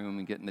bathroom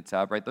and get in the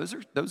tub, right? Those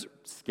are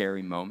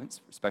scary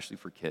moments, especially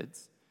for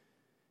kids.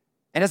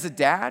 And as a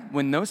dad,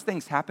 when those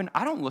things happen,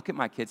 I don't look at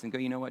my kids and go,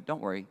 you know what,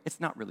 don't worry,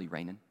 it's not really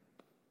raining.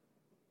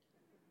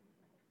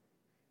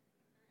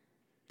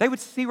 They would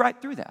see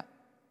right through that.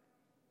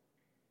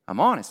 I'm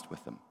honest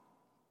with them.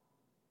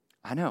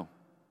 I know,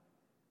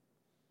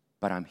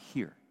 but I'm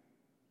here.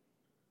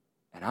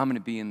 And I'm going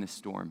to be in this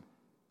storm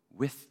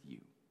with you.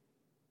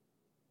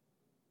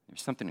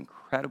 There's something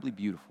incredibly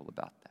beautiful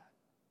about that.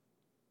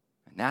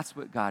 And that's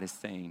what God is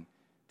saying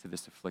to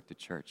this afflicted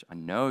church. I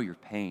know your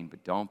pain,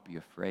 but don't be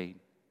afraid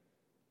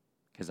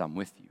because I'm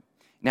with you.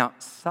 Now,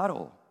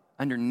 subtle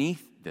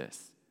underneath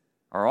this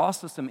are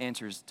also some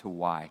answers to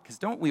why. Because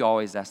don't we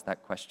always ask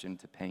that question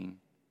to pain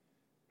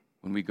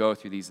when we go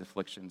through these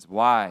afflictions?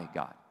 Why,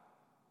 God?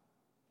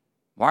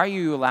 Why are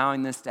you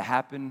allowing this to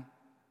happen?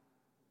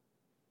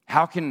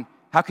 How can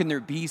there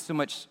be so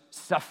much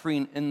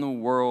suffering in the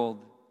world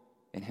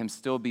and him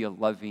still be a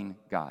loving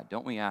God?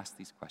 Don't we ask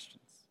these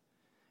questions?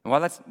 And while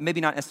that's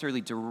maybe not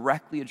necessarily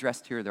directly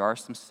addressed here, there are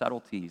some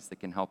subtleties that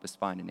can help us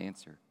find an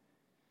answer.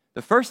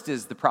 The first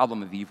is the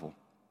problem of evil.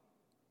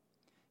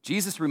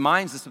 Jesus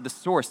reminds us of the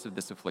source of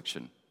this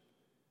affliction.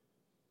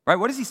 Right?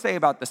 What does he say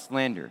about the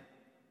slander?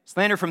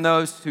 Slander from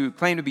those who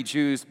claim to be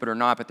Jews but are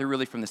not, but they're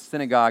really from the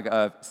synagogue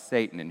of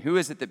Satan. And who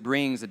is it that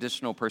brings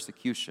additional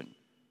persecution?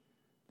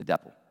 The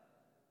devil.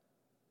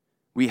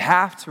 We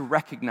have to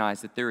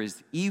recognize that there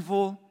is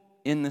evil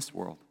in this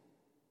world.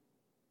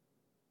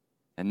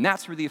 And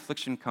that's where the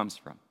affliction comes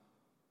from.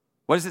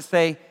 What does it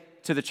say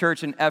to the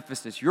church in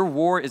Ephesus? Your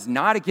war is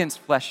not against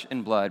flesh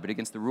and blood, but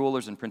against the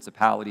rulers and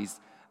principalities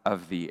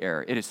of the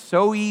air. It is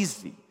so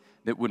easy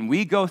that when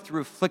we go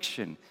through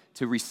affliction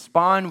to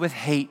respond with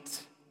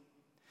hate,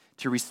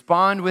 to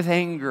respond with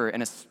anger,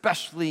 and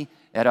especially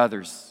at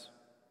others.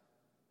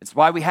 It's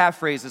why we have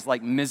phrases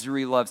like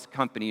misery loves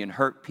company and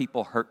hurt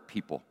people hurt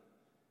people.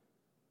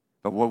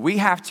 But what we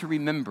have to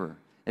remember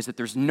is that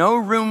there's no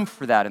room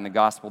for that in the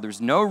gospel.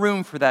 There's no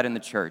room for that in the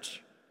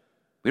church.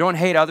 We don't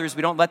hate others.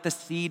 We don't let the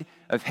seed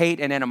of hate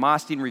and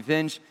animosity and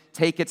revenge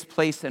take its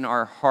place in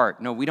our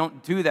heart. No, we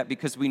don't do that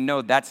because we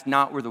know that's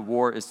not where the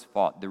war is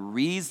fought. The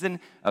reason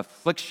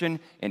affliction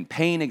and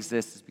pain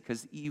exists is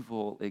because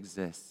evil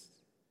exists.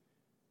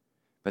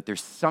 But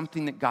there's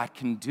something that God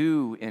can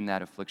do in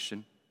that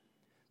affliction.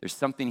 There's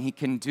something he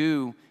can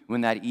do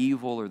when that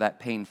evil or that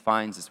pain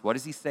finds us. What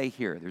does he say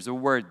here? There's a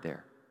word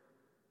there.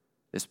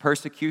 This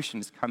persecution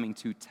is coming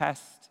to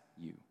test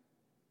you.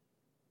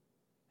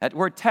 That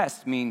word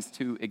test means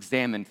to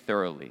examine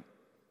thoroughly,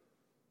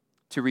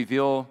 to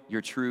reveal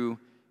your true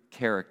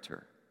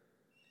character.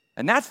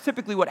 And that's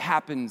typically what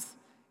happens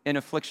in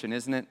affliction,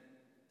 isn't it?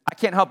 I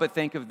can't help but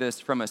think of this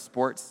from a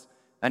sports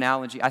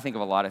analogy. I think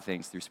of a lot of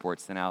things through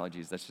sports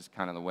analogies. That's just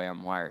kind of the way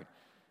I'm wired.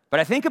 But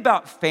I think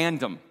about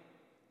fandom,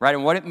 right,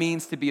 and what it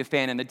means to be a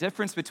fan, and the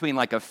difference between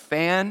like a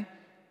fan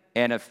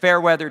and a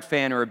fair-weathered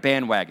fan or a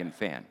bandwagon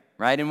fan,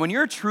 right? And when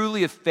you're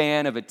truly a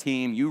fan of a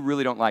team, you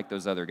really don't like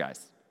those other guys,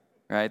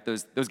 right?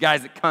 Those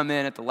guys that come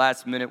in at the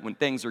last minute when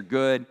things are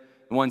good,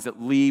 the ones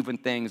that leave when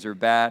things are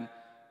bad,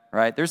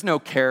 right? There's no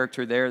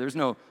character there. There's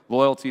no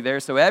loyalty there.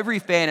 So every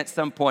fan at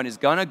some point is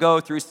going to go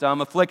through some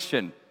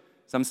affliction,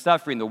 some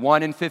suffering. The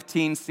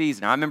 1-15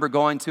 season. I remember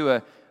going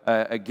to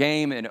a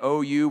game in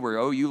OU where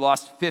OU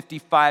lost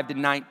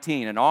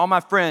 55-19, and all my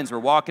friends were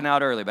walking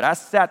out early, but I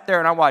sat there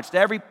and I watched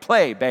every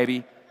play,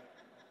 baby,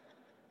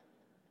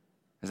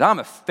 because I'm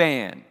a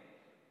fan.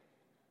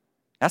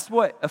 That's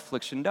what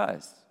affliction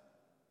does.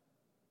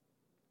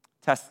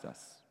 Test us.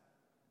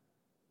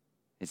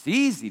 It's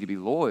easy to be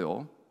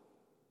loyal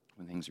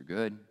when things are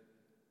good.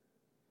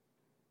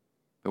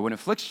 But when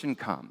affliction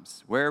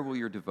comes, where will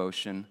your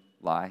devotion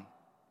lie?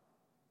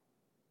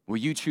 Will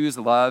you choose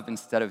love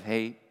instead of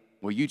hate?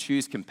 Will you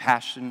choose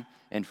compassion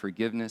and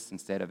forgiveness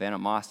instead of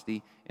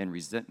animosity and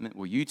resentment?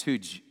 Will you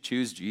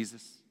choose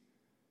Jesus?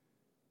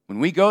 When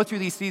we go through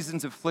these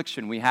seasons of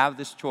affliction, we have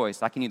this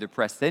choice. I can either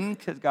press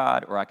into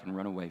God or I can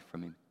run away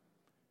from him.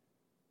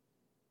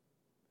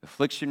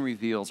 Affliction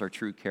reveals our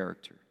true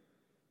character.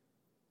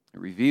 It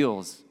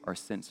reveals our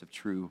sense of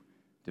true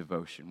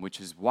devotion, which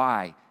is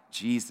why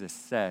Jesus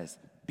says,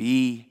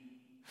 be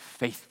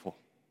faithful.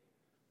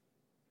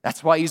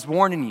 That's why he's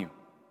warning you.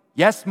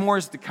 Yes, more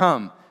is to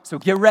come. So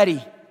get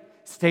ready.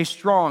 Stay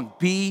strong.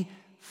 Be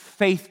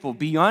faithful.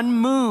 Be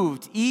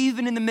unmoved,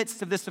 even in the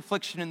midst of this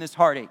affliction and this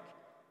heartache.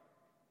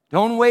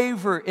 Don't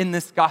waver in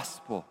this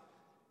gospel.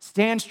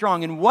 Stand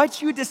strong. And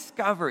what you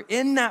discover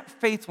in that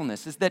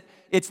faithfulness is that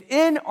it's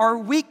in our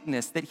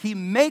weakness that he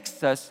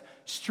makes us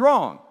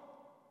strong.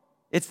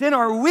 It's in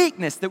our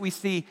weakness that we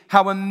see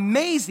how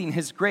amazing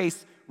his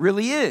grace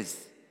really is.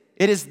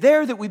 It is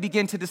there that we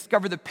begin to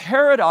discover the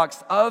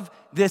paradox of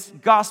this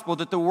gospel,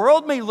 that the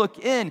world may look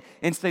in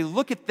and say,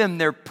 look at them,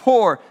 they're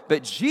poor.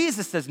 But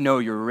Jesus says, no,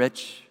 you're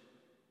rich.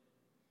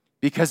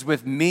 Because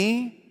with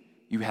me,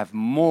 you have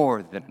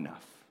more than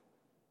enough.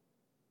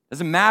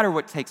 Doesn't matter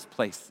what takes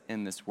place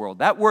in this world.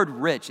 That word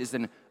rich is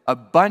an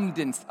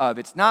abundance of.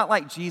 It's not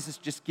like Jesus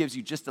just gives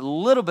you just a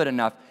little bit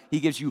enough. He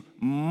gives you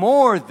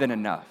more than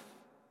enough.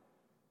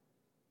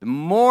 The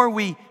more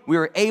we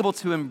are able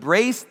to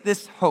embrace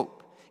this hope,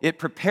 it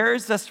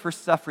prepares us for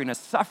suffering, a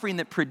suffering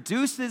that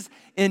produces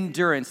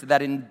endurance.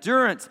 That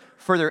endurance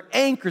further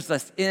anchors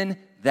us in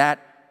that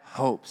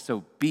hope.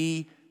 So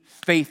be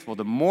faithful.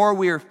 The more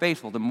we are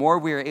faithful, the more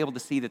we are able to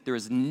see that there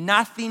is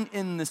nothing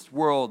in this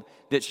world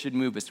that should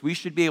move us. We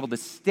should be able to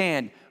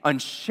stand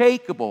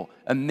unshakable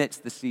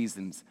amidst the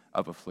seasons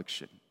of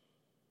affliction.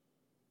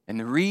 And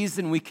the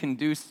reason we can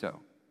do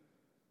so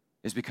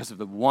is because of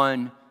the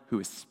one who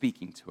is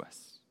speaking to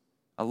us.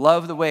 I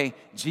love the way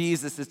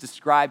Jesus is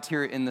described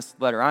here in this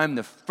letter. I'm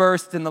the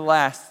first and the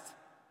last.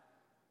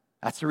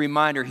 That's a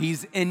reminder.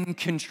 He's in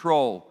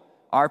control.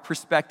 Our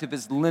perspective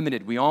is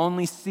limited. We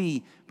only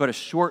see but a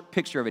short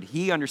picture of it.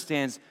 He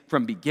understands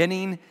from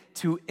beginning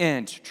to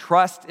end.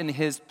 Trust in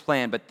his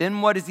plan. But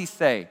then what does he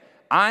say?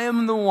 I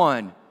am the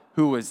one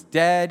who was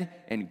dead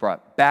and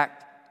brought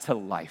back to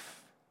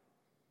life.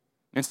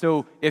 And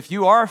so if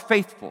you are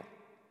faithful,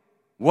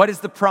 what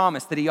is the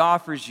promise that he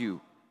offers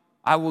you?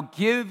 I will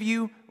give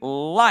you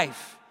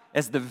life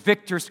as the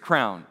victor's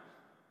crown.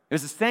 It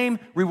was the same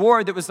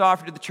reward that was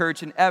offered to the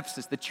church in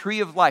Ephesus, the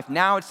tree of life.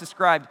 Now it's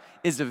described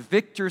as a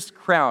victor's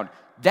crown.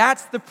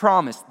 That's the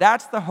promise.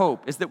 That's the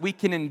hope, is that we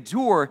can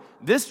endure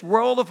this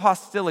world of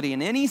hostility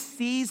in any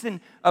season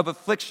of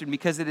affliction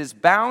because it is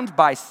bound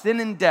by sin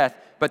and death.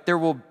 But there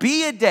will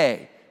be a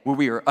day where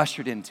we are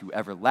ushered into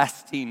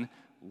everlasting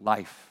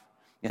life.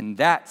 And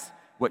that's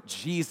what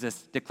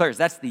Jesus declares.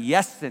 That's the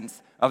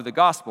essence of the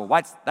gospel.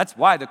 That's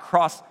why the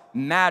cross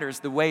matters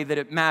the way that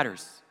it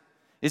matters.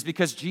 Is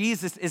because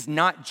Jesus is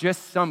not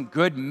just some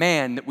good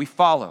man that we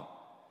follow.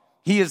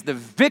 He is the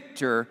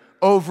victor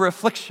over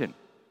affliction.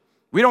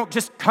 We don't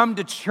just come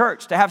to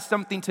church to have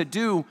something to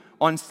do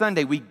on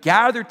Sunday. We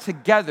gather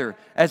together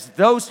as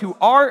those who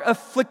are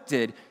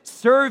afflicted,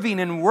 serving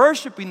and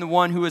worshiping the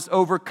one who has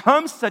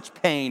overcome such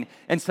pain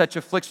and such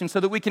affliction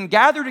so that we can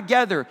gather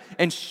together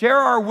and share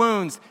our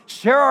wounds,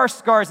 share our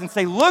scars, and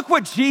say, look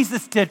what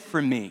Jesus did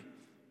for me.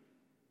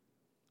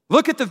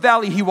 Look at the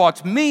valley he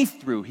walked me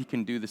through. He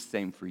can do the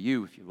same for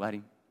you if you let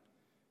him.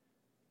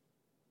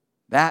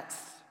 That's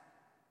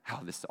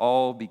how this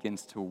all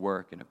begins to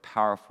work in a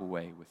powerful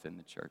way within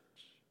the church.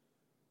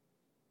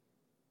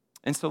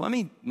 And so let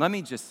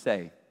me just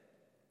say,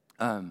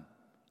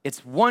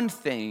 it's one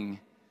thing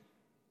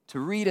to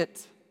read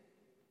it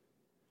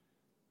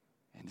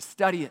and to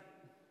study it.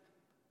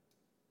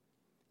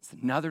 It's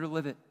another to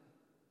live it.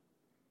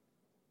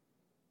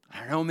 I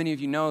don't know how many of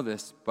you know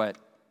this, but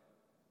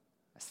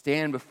I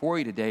stand before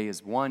you today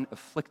as one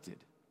afflicted,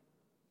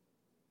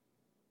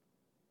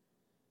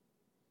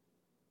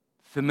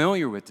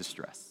 familiar with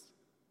distress.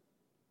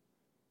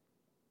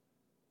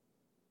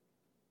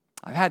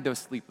 I've had those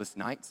sleepless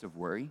nights of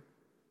worry.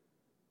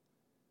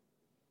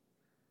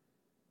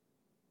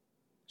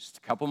 Just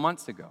a couple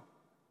months ago,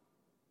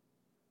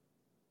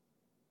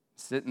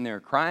 sitting there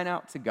crying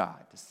out to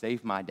God to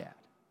save my dad.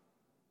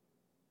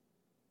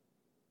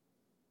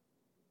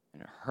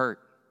 And it hurt.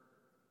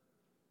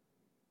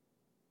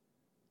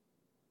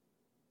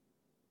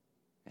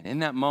 And in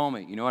that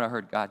moment, you know what I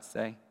heard God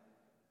say?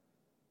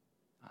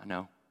 I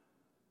know.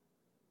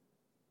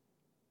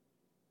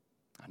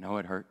 I know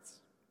it hurts.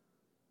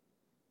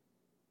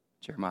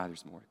 Jeremiah,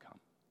 there's more to come.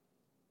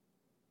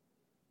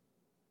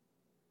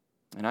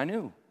 And I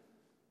knew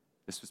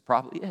this was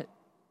probably it.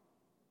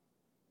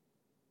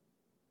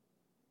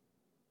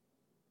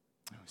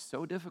 It was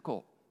so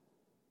difficult.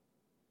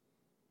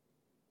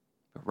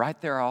 But right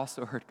there, I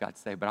also heard God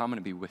say, but I'm going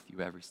to be with you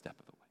every step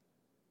of the way.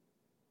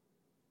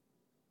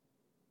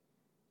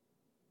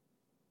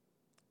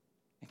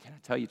 And can I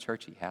tell you,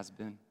 church, he has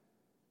been,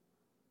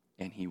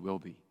 and he will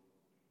be.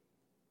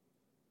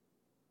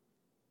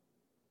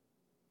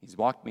 He's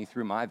walked me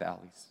through my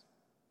valleys.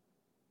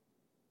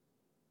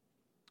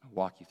 I'll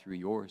walk you through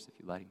yours if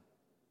you let him.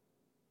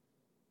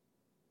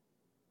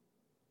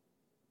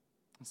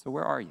 And so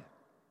where are you?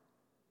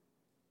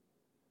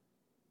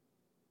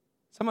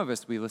 Some of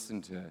us, we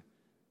listen to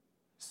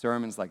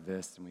sermons like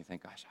this and we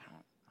think, gosh, I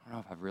don't know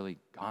if I've really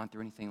gone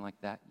through anything like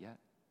that yet.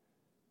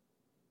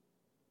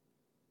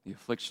 The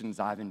afflictions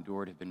I've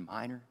endured have been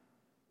minor.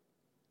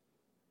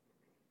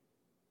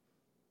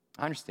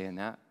 I understand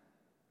that.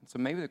 And so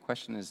maybe the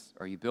question is,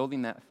 are you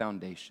building that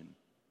foundation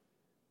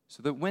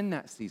so that when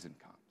that season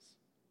comes,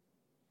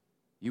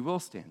 you will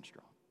stand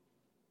strong.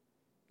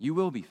 You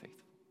will be faithful.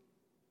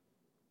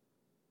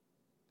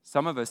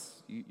 Some of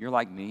us, you're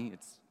like me,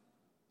 it's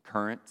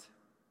current,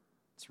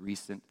 it's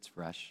recent, it's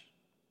fresh.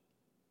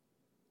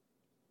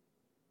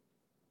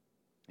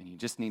 And you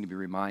just need to be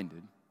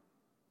reminded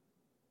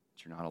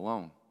that you're not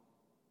alone.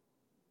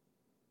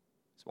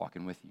 It's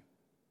walking with you.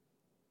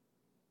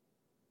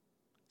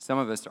 Some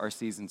of us, our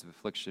seasons of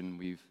affliction,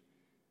 we've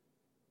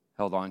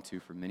held on to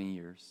for many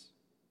years.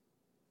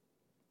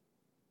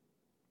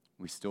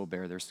 We still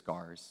bear their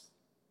scars.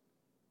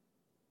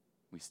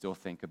 We still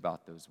think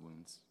about those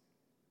wounds.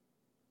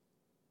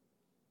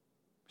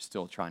 We're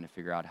still trying to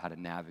figure out how to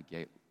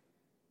navigate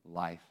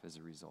life as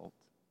a result.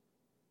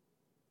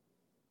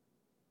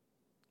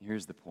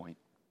 Here's the point.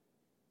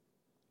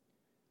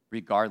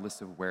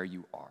 Regardless of where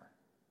you are,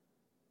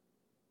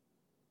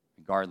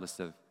 regardless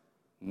of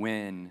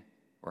when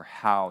or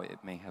how it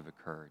may have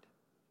occurred,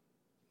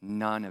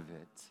 none of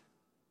it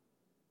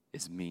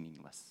is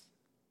meaningless.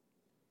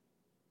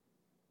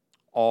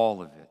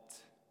 All of it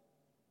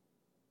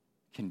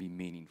can be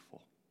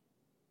meaningful.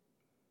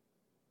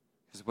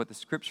 Because what the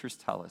scriptures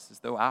tell us is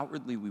though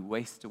outwardly we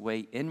waste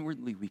away,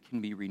 inwardly we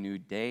can be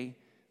renewed day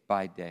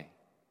by day.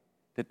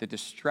 That the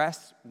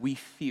distress we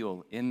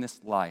feel in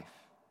this life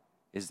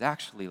is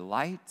actually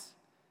light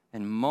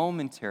and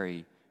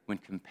momentary when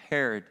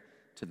compared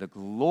to the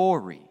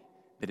glory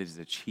that it is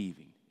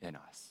achieving in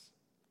us.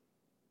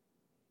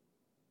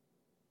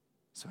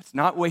 So it's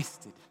not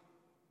wasted.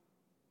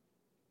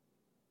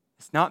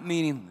 It's not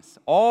meaningless.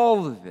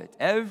 All of it,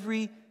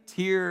 every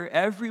tear,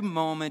 every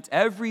moment,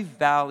 every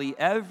valley,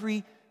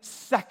 every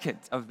second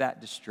of that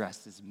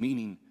distress is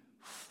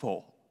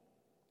meaningful.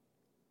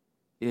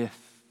 If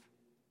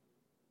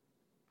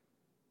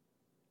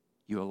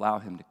you allow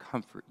him to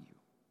comfort you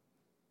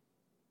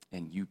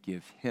and you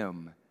give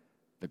him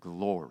the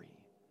glory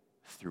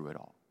through it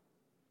all.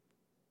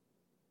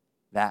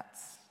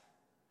 That's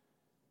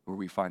where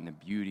we find the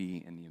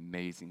beauty and the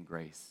amazing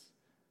grace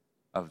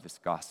of this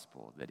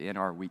gospel, that in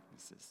our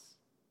weaknesses,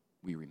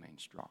 we remain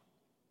strong.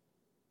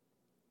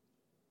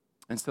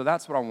 And so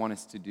that's what I want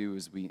us to do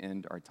as we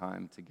end our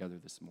time together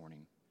this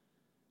morning,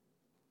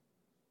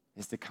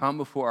 is to come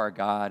before our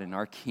God and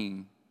our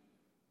King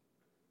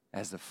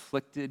as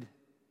afflicted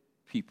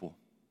people,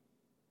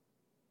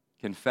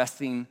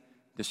 confessing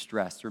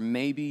distress. Or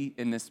maybe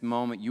in this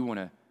moment you want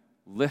to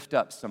lift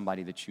up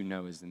somebody that you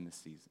know is in this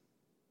season.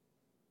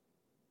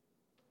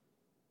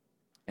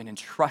 and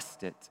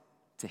entrust it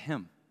to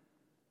him.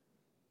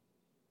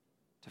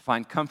 To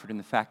find comfort in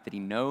the fact that he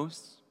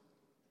knows,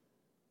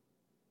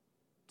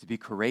 to be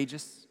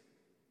courageous,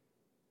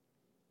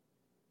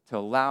 to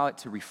allow it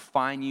to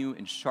refine you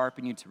and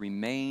sharpen you, to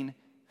remain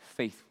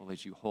faithful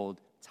as you hold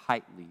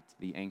tightly to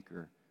the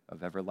anchor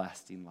of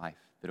everlasting life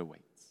that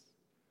awaits.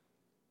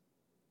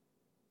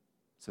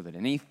 So that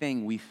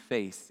anything we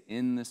face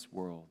in this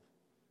world,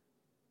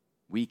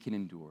 we can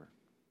endure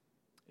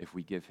if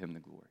we give him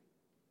the glory.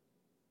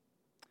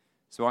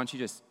 So why don't you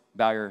just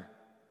bow your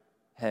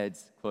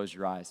heads, close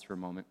your eyes for a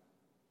moment.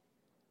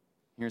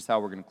 Here's how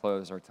we're going to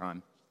close our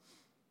time.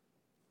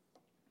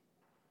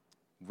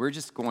 We're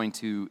just going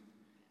to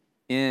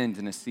end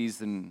in a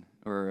season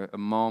or a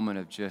moment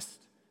of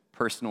just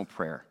personal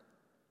prayer.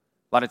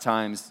 A lot of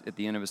times at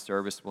the end of a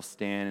service, we'll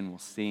stand and we'll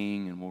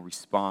sing and we'll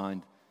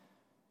respond.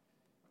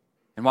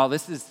 And while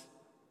this is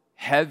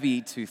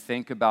heavy to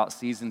think about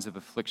seasons of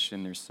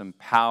affliction, there's some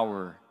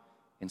power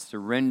in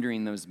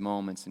surrendering those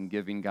moments and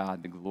giving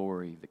God the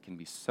glory that can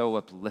be so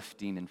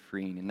uplifting and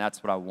freeing. And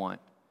that's what I want.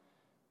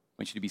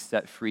 I want you to be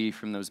set free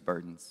from those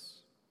burdens.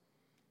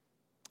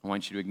 I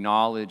want you to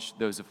acknowledge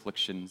those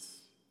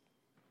afflictions,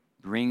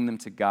 bring them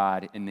to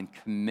God, and then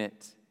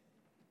commit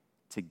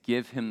to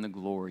give him the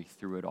glory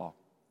through it all.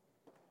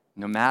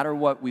 No matter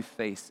what we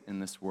face in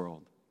this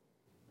world,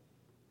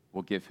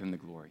 we'll give him the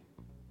glory.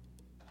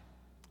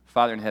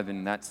 Father in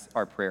heaven, that's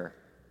our prayer.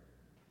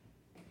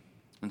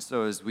 And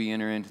so as we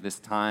enter into this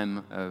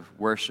time of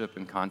worship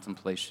and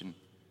contemplation,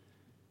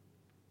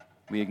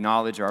 we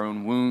acknowledge our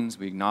own wounds,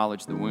 we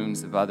acknowledge the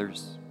wounds of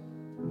others,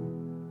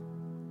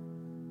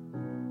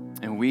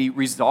 and we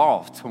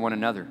resolve to one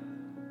another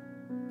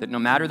that no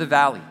matter the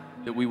valley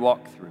that we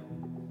walk through,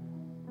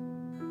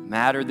 no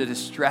matter the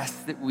distress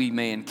that we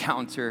may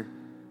encounter,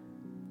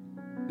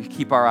 we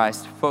keep our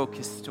eyes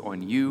focused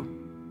on you,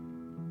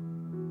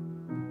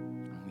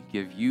 and we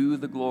give you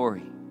the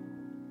glory.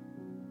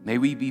 May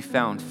we be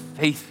found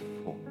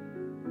faithful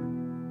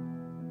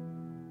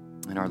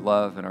in our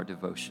love and our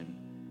devotion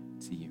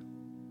to you.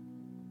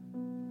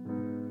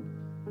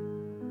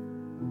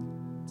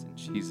 It's in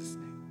Jesus'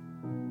 name.